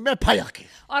 e rangi me pai ake.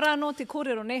 Ara no te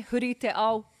kōrero ne, huri te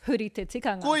ao, huri te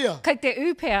tikanga. Koia. Kei te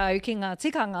upea au ki ngā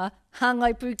tikanga,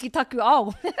 hāngai pū ki taku ao.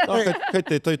 Kei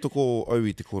te tautoko au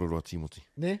i te kōrero a Timoti.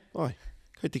 Ne? Ai.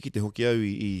 Kei te kite hoki au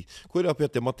i koera pia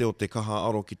te mate o te kaha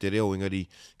aro ki te reo, engari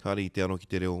kāri te aro ki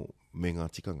te reo me ngā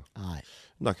tikanga. Ai.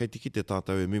 Nā, kei te kite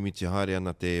tātou e mimiti haere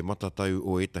ana te matatau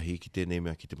o etahi ki tēnei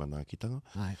mea ki te manaakitanga.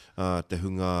 Te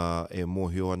hunga e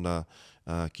mōhio ana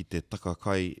ki te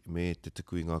takakai me te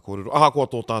tuku i ngā kōrero. Aha, koa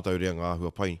tō tātou rea ngā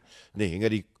ahua pai. Ne,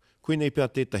 engari, koenei pia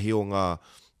tētahi o ngā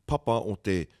papa o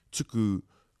te tuku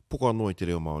poka anō i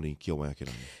te reo Māori ki o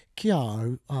Waiakirangi. Kia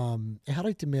au, e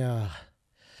harai te mea...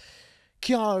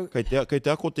 Kia au... Kei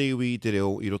te ako te iwi i te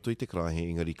reo i roto i te krahe,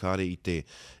 engari kāre i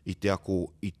te ako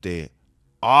i te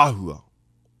āhua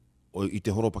i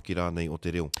te horopaki rānei o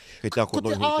te reo. Kei te ako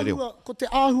noi hoi te reo. Ko te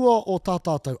āhua o tā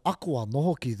tātou, akoa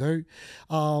noho ki thau.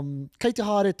 Kei te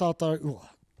haere tātou,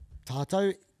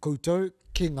 tātou, koutou,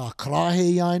 ki ngā karahe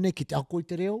i aine, ki te ako i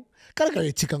te reo. Karakau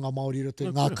e tikanga Māori roto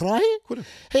ngā karahe.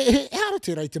 He ara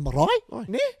te rei te marae,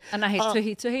 ne? Ana he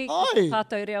tuhi,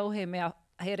 tātou reo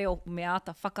he reo mea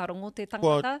ata whakarongo te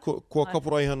tangata. Kua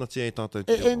kaporai hana te e tātou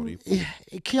te reo Māori.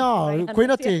 Kia au,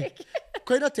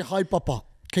 koina te haipapa,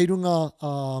 kei runga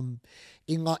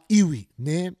i ngā iwi,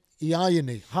 ne? I aia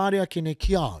nei, hārea ki nei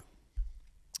kia au.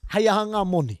 Hei aha ngā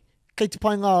moni. Kei te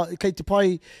pai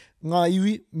ngā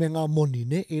iwi me ngā moni,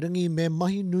 ne? E rangi me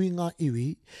mahi nui ngā iwi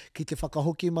ki te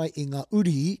whakahoki mai i ngā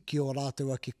uri ki o rātou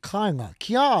a ki kāinga.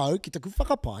 Kia au, ki taku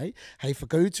whakapai, hei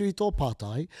whakautu i tō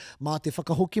pātai, mā te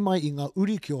whakahoki mai i ngā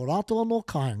uri ki o rātou anō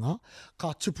kāinga,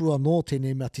 ka tupu anō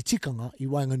tēnei mea te tikanga i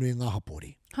wainganui ngā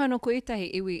hapori. Haino ko etahi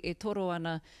iwi e toro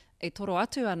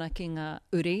atu ana ki ngā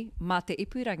uri mā te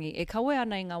ipurangi. E kawe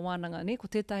ana i ngā wānanga, ne? Ko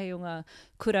tētahi o ngā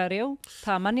kura reo,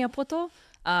 tā mania poto,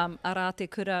 arā te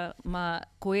kura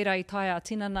ko era i taia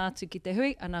tinana atu ki te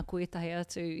hui, ana ko etahi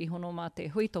atu i hono mā te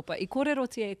hui topa. I kōrero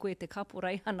tia e koe te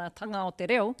kaporai hana tanga o te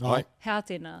reo, hea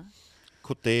tēnā.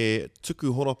 Ko te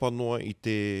tuku horapa noa i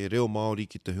te reo Māori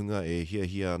ki te hunga e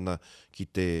hia ana ki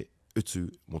te utu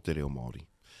mo te reo Māori.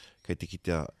 Kei te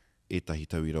kitea etahi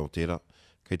tau i rau tērā.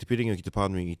 Kei te piringa ki te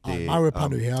pānui i te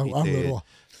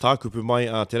tākupu mai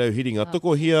a te reo hiringa.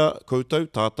 Toko hia koutou,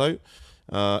 tātou.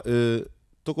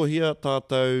 Toko hia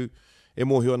tātou e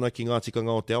mōhio ana ki ngā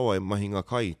tikanga o te awa, e mahi ngā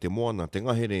kai, te moana, te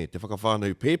ngahere, te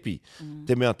whakawhānau pēpi,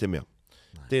 te mea.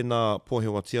 Tēnā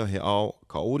pōhewatia he ao,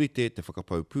 ka orite, te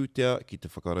whakapau pūtea, ki te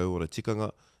whakarauora tikanga,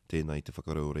 tēnā i te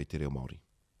whakarauora i te reo Māori.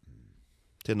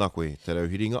 Tēnā koe, te reo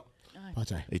hiringa,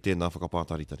 i tēnā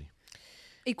whakapātaritari.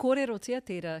 I kōrero tia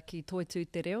tērā ki Toitū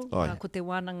Te Reo, ko te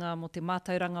wānanga mo te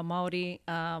mātauranga Māori,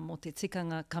 mo te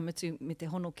tikanga kamutu me te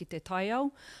hono ki te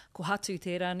taiao, ko hatu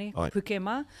tērā ne,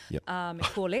 pukema,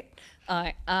 me kōle.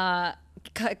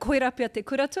 Koira pia te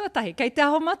kura tuatahi. Kei te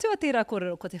aho matua tērā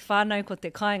kōrero, ko te whānau, ko te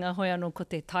kāinga hoi anō, ko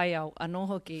te taiao, anō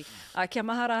hoki. Kia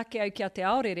mahara ake au kia te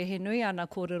aorere, he nui ana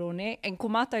kōrero ne, en ko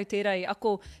mātau tērā i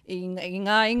ako i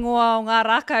ngā ingoa o ngā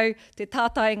rākau, te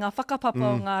tātai ngā whakapapa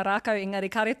o ngā rākau, engari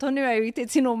kare tonu au i te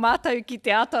tino mātau ki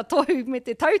te ata tohu me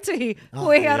te tautuhi, ko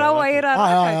hea rawa e rā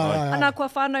rākau. Ana kua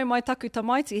whānau mai taku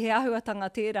tamaiti, he ahuatanga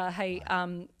tērā hei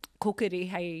kokiri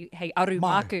hei aru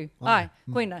māku.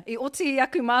 Koina, i oti i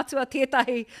aku mātua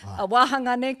tētahi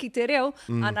wāhanga ne ki te reo,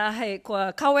 ana hei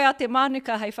kua kawea te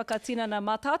mānuka hei whakatinana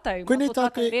mā tātou, mā tō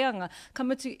tātou reanga.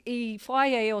 Kamutu i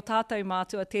whaia e o tātou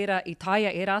mātua tērā i taia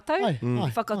e rātou,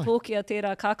 i whakatōkia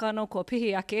tērā kākano kua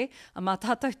pihi ake, a mā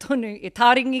tātou tonu e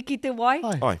tāringi ki te wai,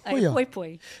 poi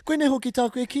poi. Koine hoki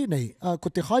tāku e ki nei,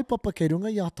 ko te haipapa kei runga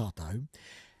i a tātou,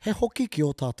 he hoki ki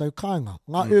o tātou kāinga.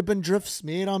 Ngā urban drifts,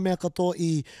 me era mea katoa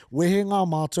i wehe ngā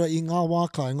mātua i ngā wā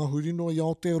kāinga, huri no i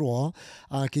Aotearoa,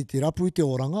 ki te rapu i te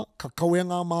oranga, ka kaue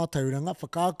ngā mātauranga,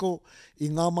 whakaako i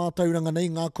ngā mātauranga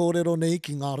nei, ngā kōrero nei,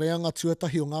 ki ngā reanga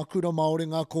tuatahi o ngā kura Māori,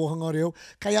 ngā kōhanga reo,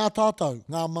 kai a tātou,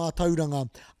 ngā mātauranga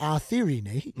a theory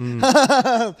nei,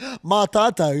 mā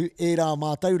tātou, e rā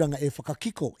mātauranga e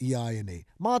whakakiko i aia nei,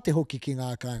 mā te hoki ki ngā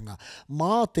kāinga,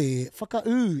 mā te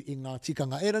whakau i ngā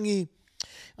tikanga, e rangi,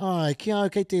 kia au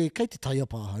kei te taia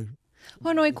pāhau.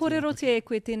 Hono, e kōrero te e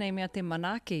koe tēnei mea te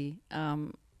manaki,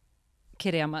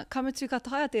 kere ama. Kamutu ka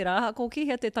taia tērā, ko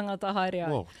kihia te tangata haere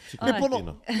ai.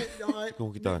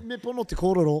 Me pono te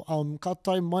kōrero, ka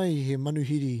tai mai he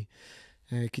manuhiri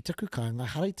ki taku kāinga,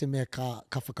 harai te mea ka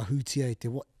whakahūtia i te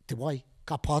wai.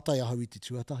 Ka pātai ahau i te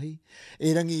tuatahi.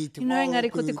 E rangi i te wāo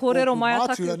engari, ko te kōrero mai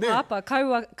ataku pāpa,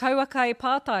 kaua kai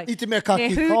pātai. I te mea ka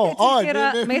ki kau.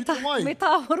 Me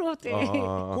tāhoro te.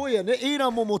 Koia, ne,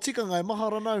 ira mo tikanga e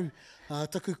maharanau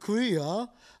taku kuia,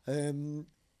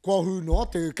 kua hu noa,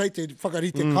 kei te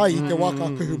whakarite kai i te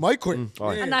waka kuhu mai koe.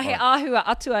 Ana he āhua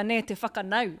atua ne te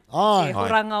whakanau, te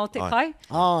horanga o te kai.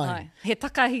 He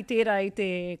takahi tērā i te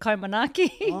kaumanaki.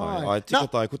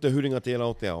 Tikotai, ko te huringa tērā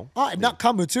o te ao. Nā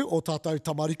kamutu o tātou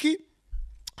tamariki,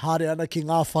 haere ana ki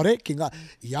ngā whare, ki ngā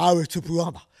iau e tupu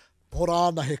ana, pora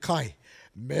ana he kai,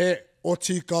 me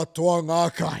oti katoa ngā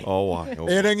kai.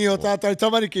 E rangi o tātou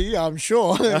tamariki, I'm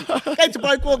sure. Kei te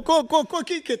pai, ko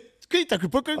Ki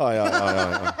taku puku. Ai,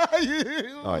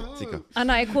 tika.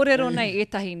 Ana, e kōrero nei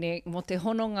etahi ne, mo te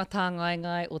hononga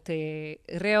tāngai o te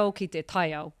reo ki te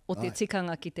taiao, o te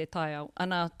tikanga ki te taiao.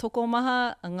 Ana, toko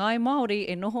maha, ngai Māori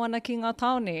e noho ana ki ngā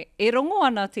taone, e rongo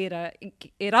ana tērā,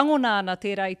 e rangona ana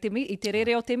tērā i te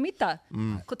rere o te mita.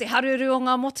 Ko te haruru o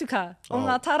ngā motuka, o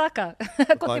ngā taraka,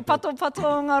 ko te pato o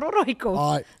ngā rorohiko.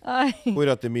 Ai.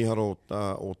 Koera te miharo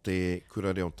o te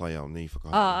kura reo taiao nei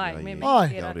whakahara. Ai, me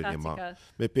pērā kātika.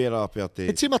 Me pērā pia te...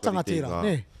 He timatanga tērā,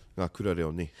 ne? Ngā kura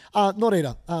reo ni. Nō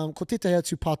reira, ko tētai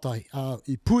atu pātai,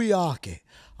 i pui ake,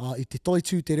 i te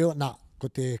Toitū Te Reo, ko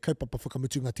te kaupapa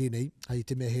whakamutunga tēnei, i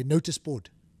te mea he notice board.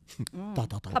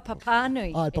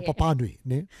 Papapānui. Ai, papapānui,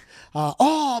 ne?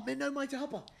 Me nau mai te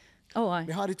hapa. Ai.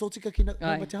 Me haere tōtika ki nau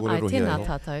mai te hapa. Ai, tēnā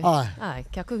tātou. Ai,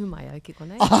 kia kuhu mai au ki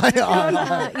konei. I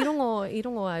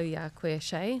rongo au i a koe,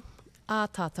 Shay. A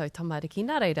tātou tamariki,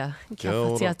 nā reira. Kia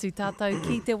whati atu tātou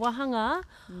ki te wahanga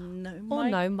o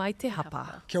nau mai te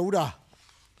hapa. Kia ora.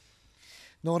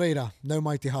 Nō reira, nau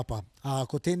mai te hapa.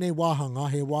 Ko tēnei wāhanga,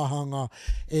 he wāhanga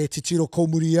e te tiro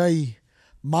komuri ai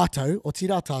mātou, o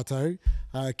tira tātou,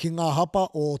 ki ngā hapa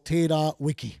o tērā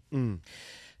wiki.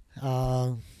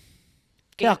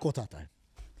 Kia ko tātou?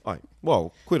 Ai,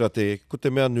 koera ko te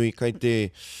mea nui kai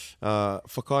te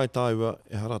whakae tāua,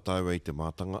 e hara tāua i te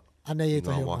mātanga. Anei e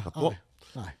tahi o ngā hapa.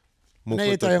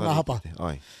 Anei e tahi o ngā hapa.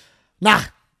 Ai. Nā,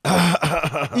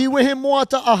 i wehe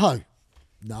moata ahau.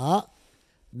 Nā,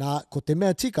 ko te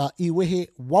mea tika, i wehe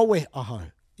wawe ahau.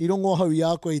 I rongo hau i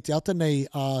a koe i te ata nei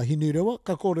hinu rewa,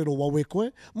 ka kōrero wawe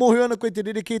koe. Mohi ana koe te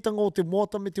rerekētanga o te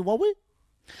moata me te wawe?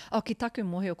 Ki taku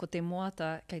mohi o ko te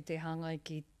moata, kei te hangai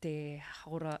ki te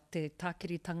haora, te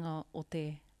tākiritanga o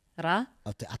te rā.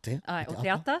 O te ate. Ai, o te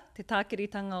ata, te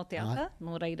tākiritanga o te ata.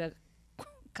 Nō reira,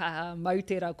 ka mau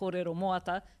tērā kōrero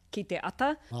moata ki te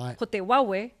ata. Ai. Ko te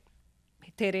wawe,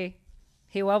 he tere,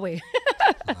 he wawe.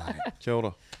 Kia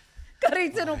ora. Ka rei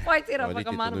tino pai tērā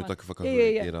whakamanama.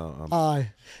 Ai.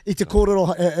 I te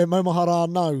kōrero, e maumahara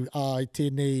anau, i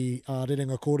tēnei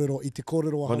rerenga kōrero, i te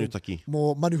kōrero ahau. Manutaki.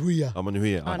 Mō manuhuia.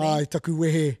 Manuhuia. Ai, taku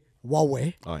wehe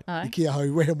wawe. Ai. I kia hau,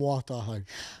 wehe moata ahau.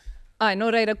 Ai, nō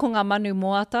reira, ko ngā manu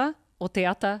moata o te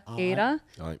ata era.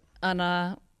 Ai.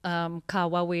 Ana, ka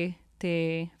wawe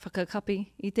te whakakapi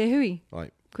i te hui. Ai.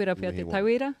 Koera pia te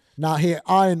tauira. Nā, he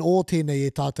aen o tēnei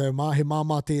e tātou mā, he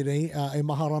māmā tēnei, e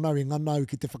mahara nau i nganau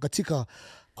ki te whakatika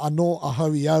anō a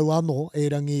hau i au anō, e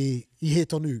rangi i he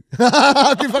tonu.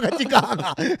 Ki whakatika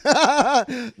anga.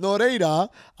 Nō reira,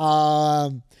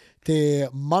 te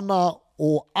mana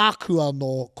o āku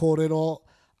anō kōrero,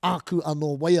 āku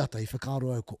anō waiata, i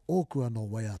whakaro au ko ōku anō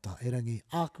waiata, e rangi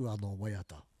āku anō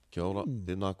waiata. Kia ora,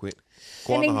 tēnā koe.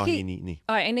 Koana hahi ni.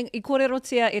 Ai, i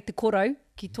kōrerotia e te korau,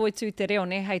 ki Toitū Te Reo,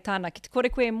 ne, hei tāna. Ki te kore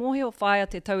koe mohe o whaia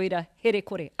te tauira, here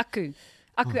kore, aku.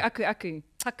 Taku.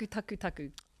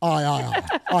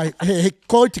 Ai, he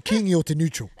koi te kingi o te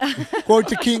neutral. Koi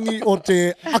te kingi o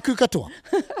te aku katoa.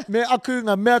 Me aku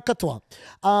ngā mea katoa.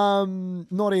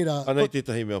 Nō reira. Anei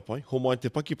tētahi mea pai, ho mai te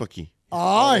pakipaki.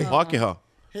 Ai. Pākeha.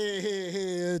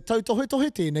 He tautohe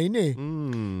tēnei, ne?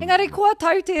 Engari, kua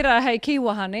tau tērā hei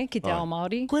kiwaha, ne, ki te ao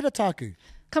Māori. Koera tāku.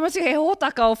 Kamatu he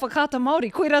hōtaka o whakata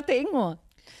Māori, koera te ingoa.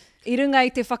 I runga i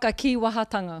te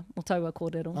whakakiwahatanga o taua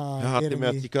kōrero. He ha te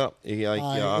mea tika, e ai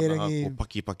ki a anaha ko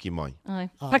pakipaki mai. Ai.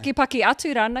 Pakipaki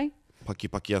atu rānei.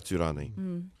 Pakipaki atu rānei.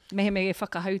 Mehe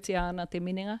whakahautia ana te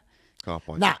minenga. Ka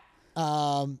pai. Nā.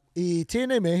 I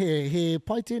tēnei me, he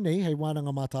pai tēnei, hei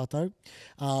wānanga mā tātou,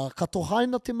 ka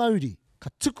tohaina te Māori. Ka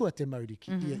tukua te Māori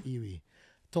ki ia iwi.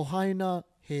 Tohaina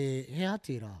he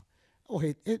atira.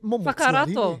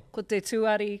 Whakarato, ko te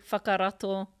tuari,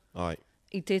 whakarato. Ai.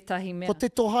 I tētahi mea. Ko te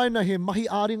tohaina he mahi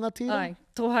āringa tira. Ai,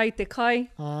 tohai te kai.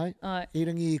 Ai. I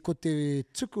rangi ko te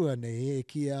tukua nei, e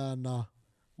ki ana,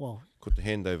 wow. Ko te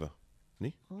handover,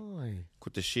 ni? Ai. Ko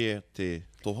te share te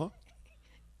toha.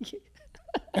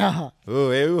 E ua.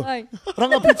 Ai.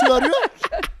 Rangaputu arua.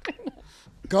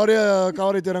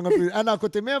 Kaore te rangaputu. Ana, ko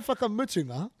te mea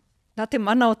whakamutunga. Nā te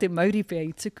mana o te Māori pia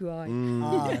i tuku ai.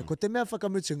 Ko te mea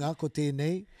whakamutunga, ko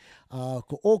tēnei,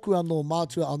 ko ōku anō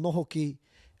mātua anō hoki,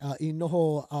 i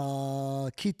noho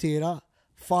ki tērā,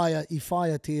 i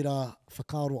whaia tērā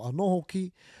whakaro anō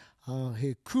hoki,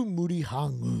 he kumuri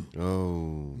hangu.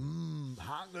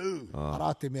 Hangu.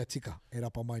 Arā te mea tika, e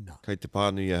rapa maina. Kei te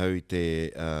pānui hau i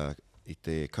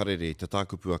te karere, i te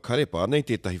tākupua karepa, nei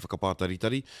tētahi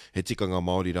whakapātaritari, he tika ngā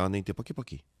Māori rānei te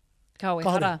pakipaki. Kawe,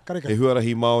 hara. He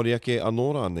huarahi Māori ake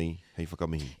anō rānei, hei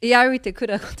whakamihi. I au i te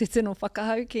kura ko te tino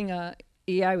whakahau ki ngā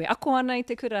i au e ako ana i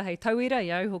te kura hei tauira,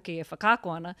 i au hoki e whakaako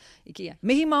ana, i kia,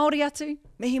 mihi Māori atu,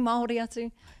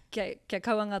 kia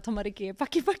kauanga tamariki e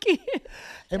paki.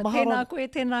 Tēnā koe,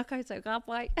 tēnā koutou, ka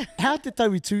pai. How te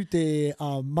tau I tū te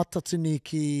matatini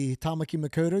ki Tāmaki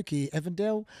Makaurau ki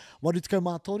Avondale, warutikau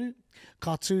mātoru,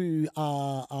 ka tū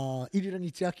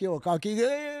irirangi te aki o ka ki,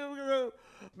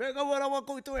 mea ka wara wa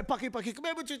koutou e paki,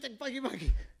 mea mutu te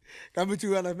paki. Ka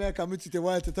mutu ana mea, ka mutu te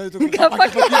waia te tautoko ka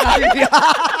paki.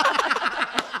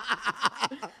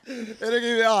 E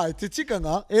rangi mea, te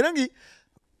tikanga, e rangi,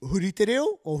 huri te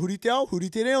reo, o huri te ao, huri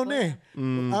te reo, ne?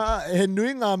 He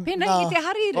nui ngā... Pēnei i te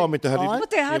hariru. Me te hariru. Mo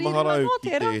te hariru. E maharau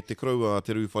ki te kraua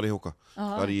te rū wharehoka.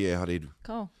 Kari e hariru.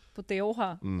 Kau, po te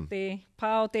oha, te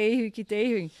pāo te ihu ki te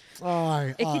ihu.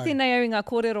 Ai. E ki tēnei au I ngā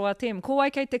kōrero a tem. Ko ai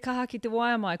kei te kaha ki te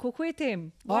waia mai. Ko koe tem.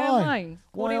 Waia mai.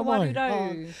 Kore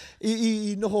warurau.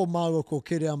 I noho māua ko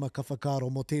kere ama ka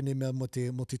whakaro mo tēnei mea mo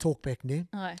te talkback, ne?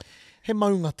 Ai. He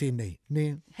maunga tēnei,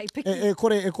 ne? Hei piki.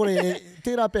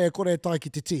 Tērā pē e kore tai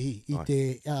ki te tihi I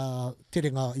te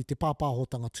terenga, I te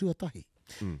pāpāhotanga tuatahi.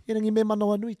 E rangi me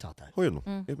manoa nui tātou. Hoi anō,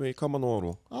 e ka manoa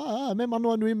roa. Me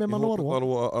manoa nui, me manoa roa. E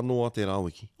hoko anoa te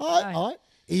rāwiki. Ai.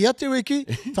 I ate wiki,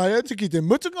 tai atu ki te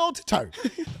mutunga o te tau.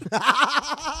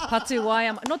 Patu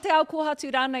waia mai. No te au kohatu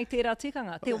rānei tērā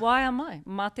tikanga. Te waia mai,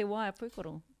 mā te waia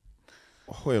pūkoro.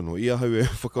 Hoi anō, ia hau e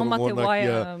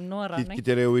whakarongoana ki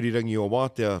te reo irirangi o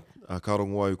Wātea, ka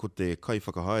rongo au ko te kai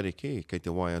whakahaere kei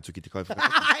te waia atu ki te kai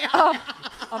whakahaere.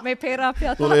 Me pērā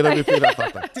pia tātai. Tō reira me pērā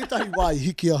tātai. Tētahi wai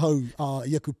hiki a hau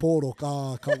I aku pōro,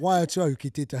 ka waia atu au ki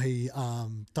tētahi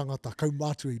tangata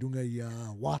kaumātua I runga I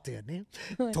Wātea, ne?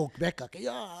 Talk back ake,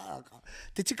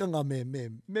 te tikanga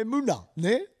me muna,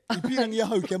 ne? I pirangi a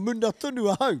hau, kia muna tunu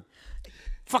a hau.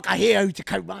 Whakahe au te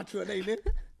kaumātua nei, ne?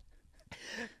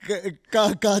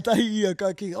 Ka tahi ia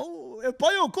ka ki, e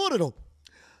pai o kōrero.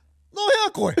 No hea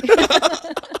koe.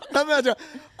 Ka mea tia,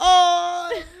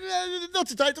 no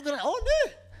te tai tukana, ne?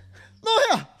 No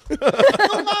hea.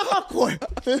 No maha koe.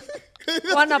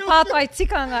 Wana pātai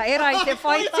tikanga, era I te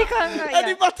whai tikanga.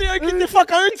 Ani mate au ki te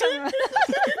whakautu.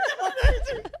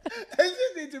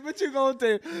 E te mutunga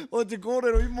o te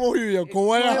kōrero I mohu ia, ko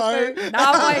waia hau. Nā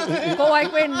wai, ko wai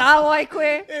koe, nā wai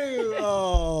koe.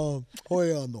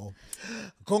 Hoi anō.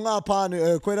 Ko ngā pānu,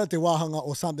 koera te wāhanga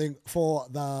o something for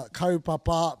the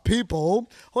kaupapa people.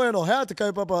 Hoi anō, hea te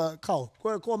kaupapa kau?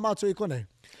 Koa mātua I konei.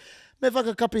 Me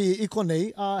whakakapi I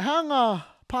konei, hea ngā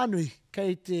pānui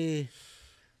kei te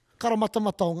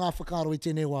karamatamata o ngā whakaro I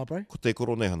tēnei wā, bro? Ko te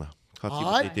koronehana. Ka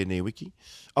tika tēnei wiki.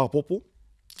 Popo.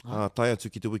 Tai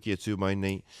atu ki te wiki e tū mai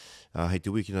nei. Hei te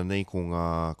wiki nei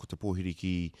ko te pōhiri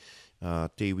ki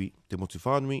te iwi, te motu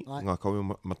whānui, ngā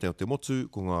kaua mateo te motu,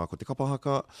 ko te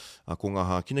kapahaka, ko ngā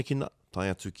hā kinakina,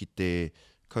 tai atu ki te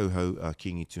kauhau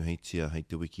kingi tuheitia hei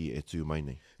te wiki e tū mai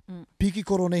nei. Piki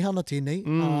koro nei hana tēnei,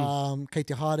 kei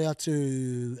te haere atu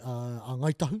a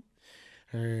ngaitahu,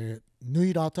 nui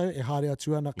rātou e haere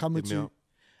atu ana kamutu,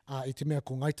 I te mea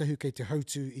ko ngaitahu kei te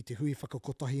hautu I te hui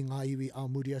whakakotahi ngā iwi a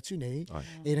muri atu nei,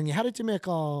 e rangi hare te mea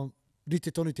ka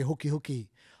rite tonu te hoki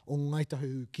o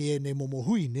ngaitahu ki e ne momo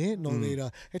hui, ne? No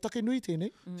reira, he take nui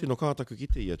tēnei. Tino kātaku ki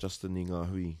te ia Justin I ngā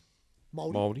hui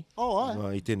Māori.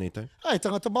 Ai. I tēnei tau. Ai,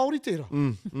 tangata Māori tērā.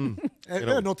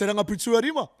 No te ranga putua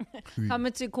rima.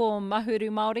 Kamutu ko mahuru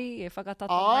Māori e whakatata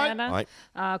mai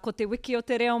ana. Ko te wiki o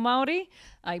te reo Māori,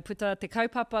 ai puta te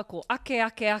kaupapa ko ake.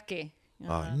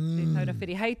 Te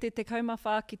taurawhiri hei te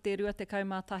kaumawha ki te rua te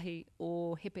kaumatahi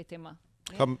o hepetema.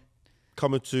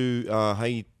 Kamutu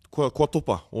hei kua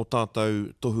topa o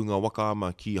tātou tohunga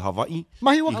wakaama ki Hawaii.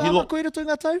 Mahi wakaama koe rato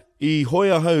ngā tau? I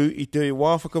hoia hau I te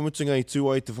wā whakamutunga I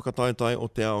tūai te whakataetai o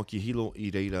te ao ki Hilo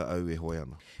I reira au e hoi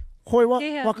ana. Hoi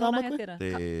wakaama koe?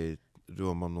 Te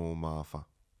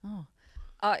 2,000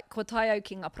 Ko tai au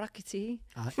ki ngā prakitihi.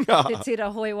 Te tira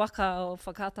hoi waka o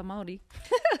whakata Māori.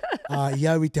 I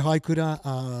au I te haikura,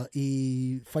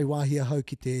 I whaiwahia hau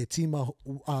ki te tīma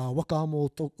wakaama o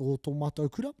tō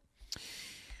mātou kura.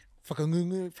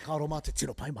 Whakangungu, whakaro mā te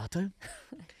tiro pai mātou.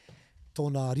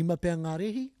 Tōna rima pēr ngā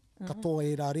rehi, katoa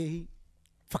e rā rehi,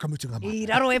 whakamutunga mātou. I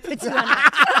raro e putu ana.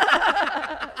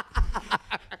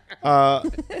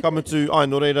 Kamutu,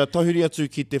 no reira, tahuri atu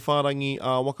ki te whārangi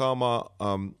wakaama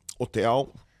o te ao,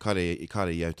 kare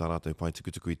I au tā rātou pai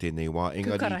tukutuku I tēnei wā.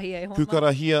 Kukarahia e hona.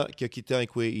 Kukarahia, kia kite ai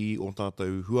koe I o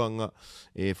tātou huanga,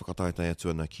 e whakataetai atu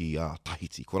ana ki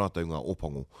Tahiti, ko rātou ngā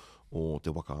opango o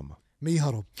te wakaama.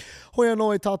 Miharo. Hoi anō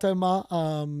e tātou mā,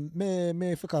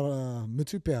 me whakara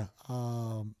mutu pēr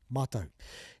mātou.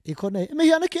 I konei,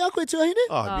 mihi ana ki a koe tuahine?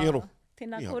 Miharo.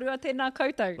 Tēnā korua, tēnā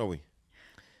koutou. Raui.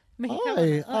 Mihi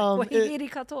kawana, ko hihiri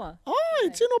katoa.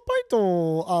 Tēnā pai tō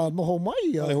noho mai.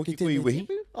 Ai, hoki koe I wehi.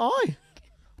 Ai,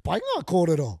 pai ngā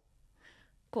kōrero.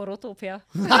 Ko roto pia.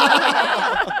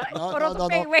 Ko roto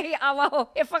pia wehi awaho,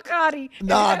 he whakaari.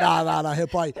 Nā, he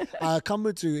pai.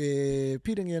 Kamutu e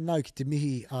pirangi anau ki te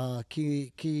mihi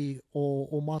ki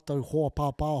o mātou hoa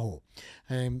pāpāho.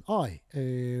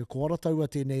 Ko arataua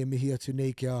tēnei mihi atu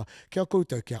nei kia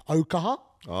koutou, kia aukaha.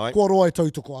 Ai. Kua roa e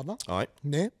tautoko ana. Ai.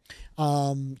 Ne?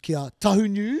 Kia Tahu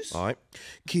News. Ai.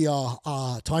 Kia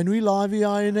Tainui Live i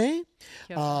ai nei.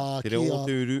 Te reo o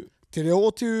te uru. Te reo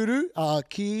o te uru.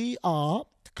 Ki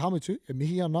kamutu, e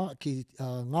mihi ana ki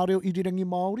ngā reo irirangi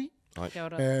Māori. Ai.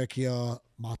 Kia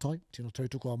Mātai, tino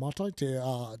tautoko a Mātai. Te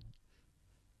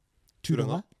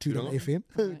Tūranga FM.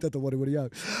 Tata wari au.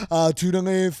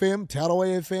 Tūranga FM, Te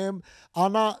Aroe FM.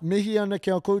 Ana, mihi ana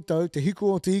kia koutou, te hiku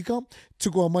o te ika.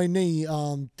 Tukua mai nei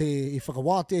te i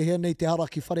whakawātea hea nei te ara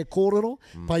ki whare kōrero.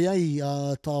 Pai ai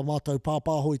tā mātou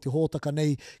pāpāho i te hōtaka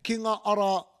nei ki ngā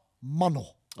ara mano.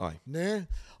 Ai. Ne?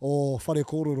 O whare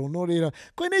kōrero. Nō reira.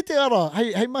 Koe nei te ara.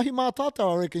 Hei mahi mā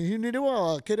tātou, I reckon. Hini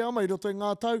rewa, kere ama I roto i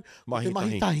ngā tau. Te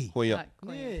mahi tahi. Hoia.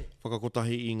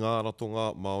 Whakakotahi I ngā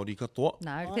ratonga Māori katoa.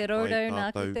 Nā te raurau, nā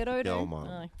te raurau.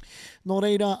 Nō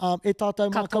reira, e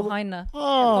tātou mā Ka kohaina. Ka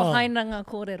kohaina ngā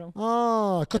kōrero.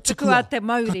 Ka tukua te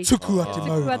Māori. Ka tukua te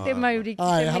Māori. Tukua te Māori.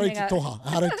 Ai, harei te toha.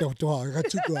 Harei te toha. Ka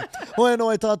tukua. Hoi no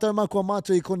e tātou mā kua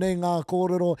mātua I konei ngā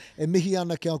kōrero. E mihi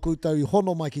ana kia koutou I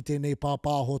hono mai ki tēnei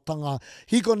pāpāhotanga.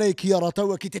 Hiko nei ki ara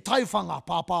taua ki te taiwhanga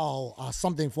pāpāho.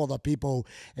 Something for the people.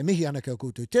 E mihi ana kia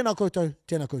koutou. Tēnā koutou.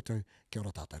 Tēnā koutou. Kia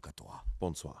ora tātou katoa.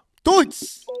 Bonsoir.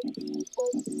 Toits!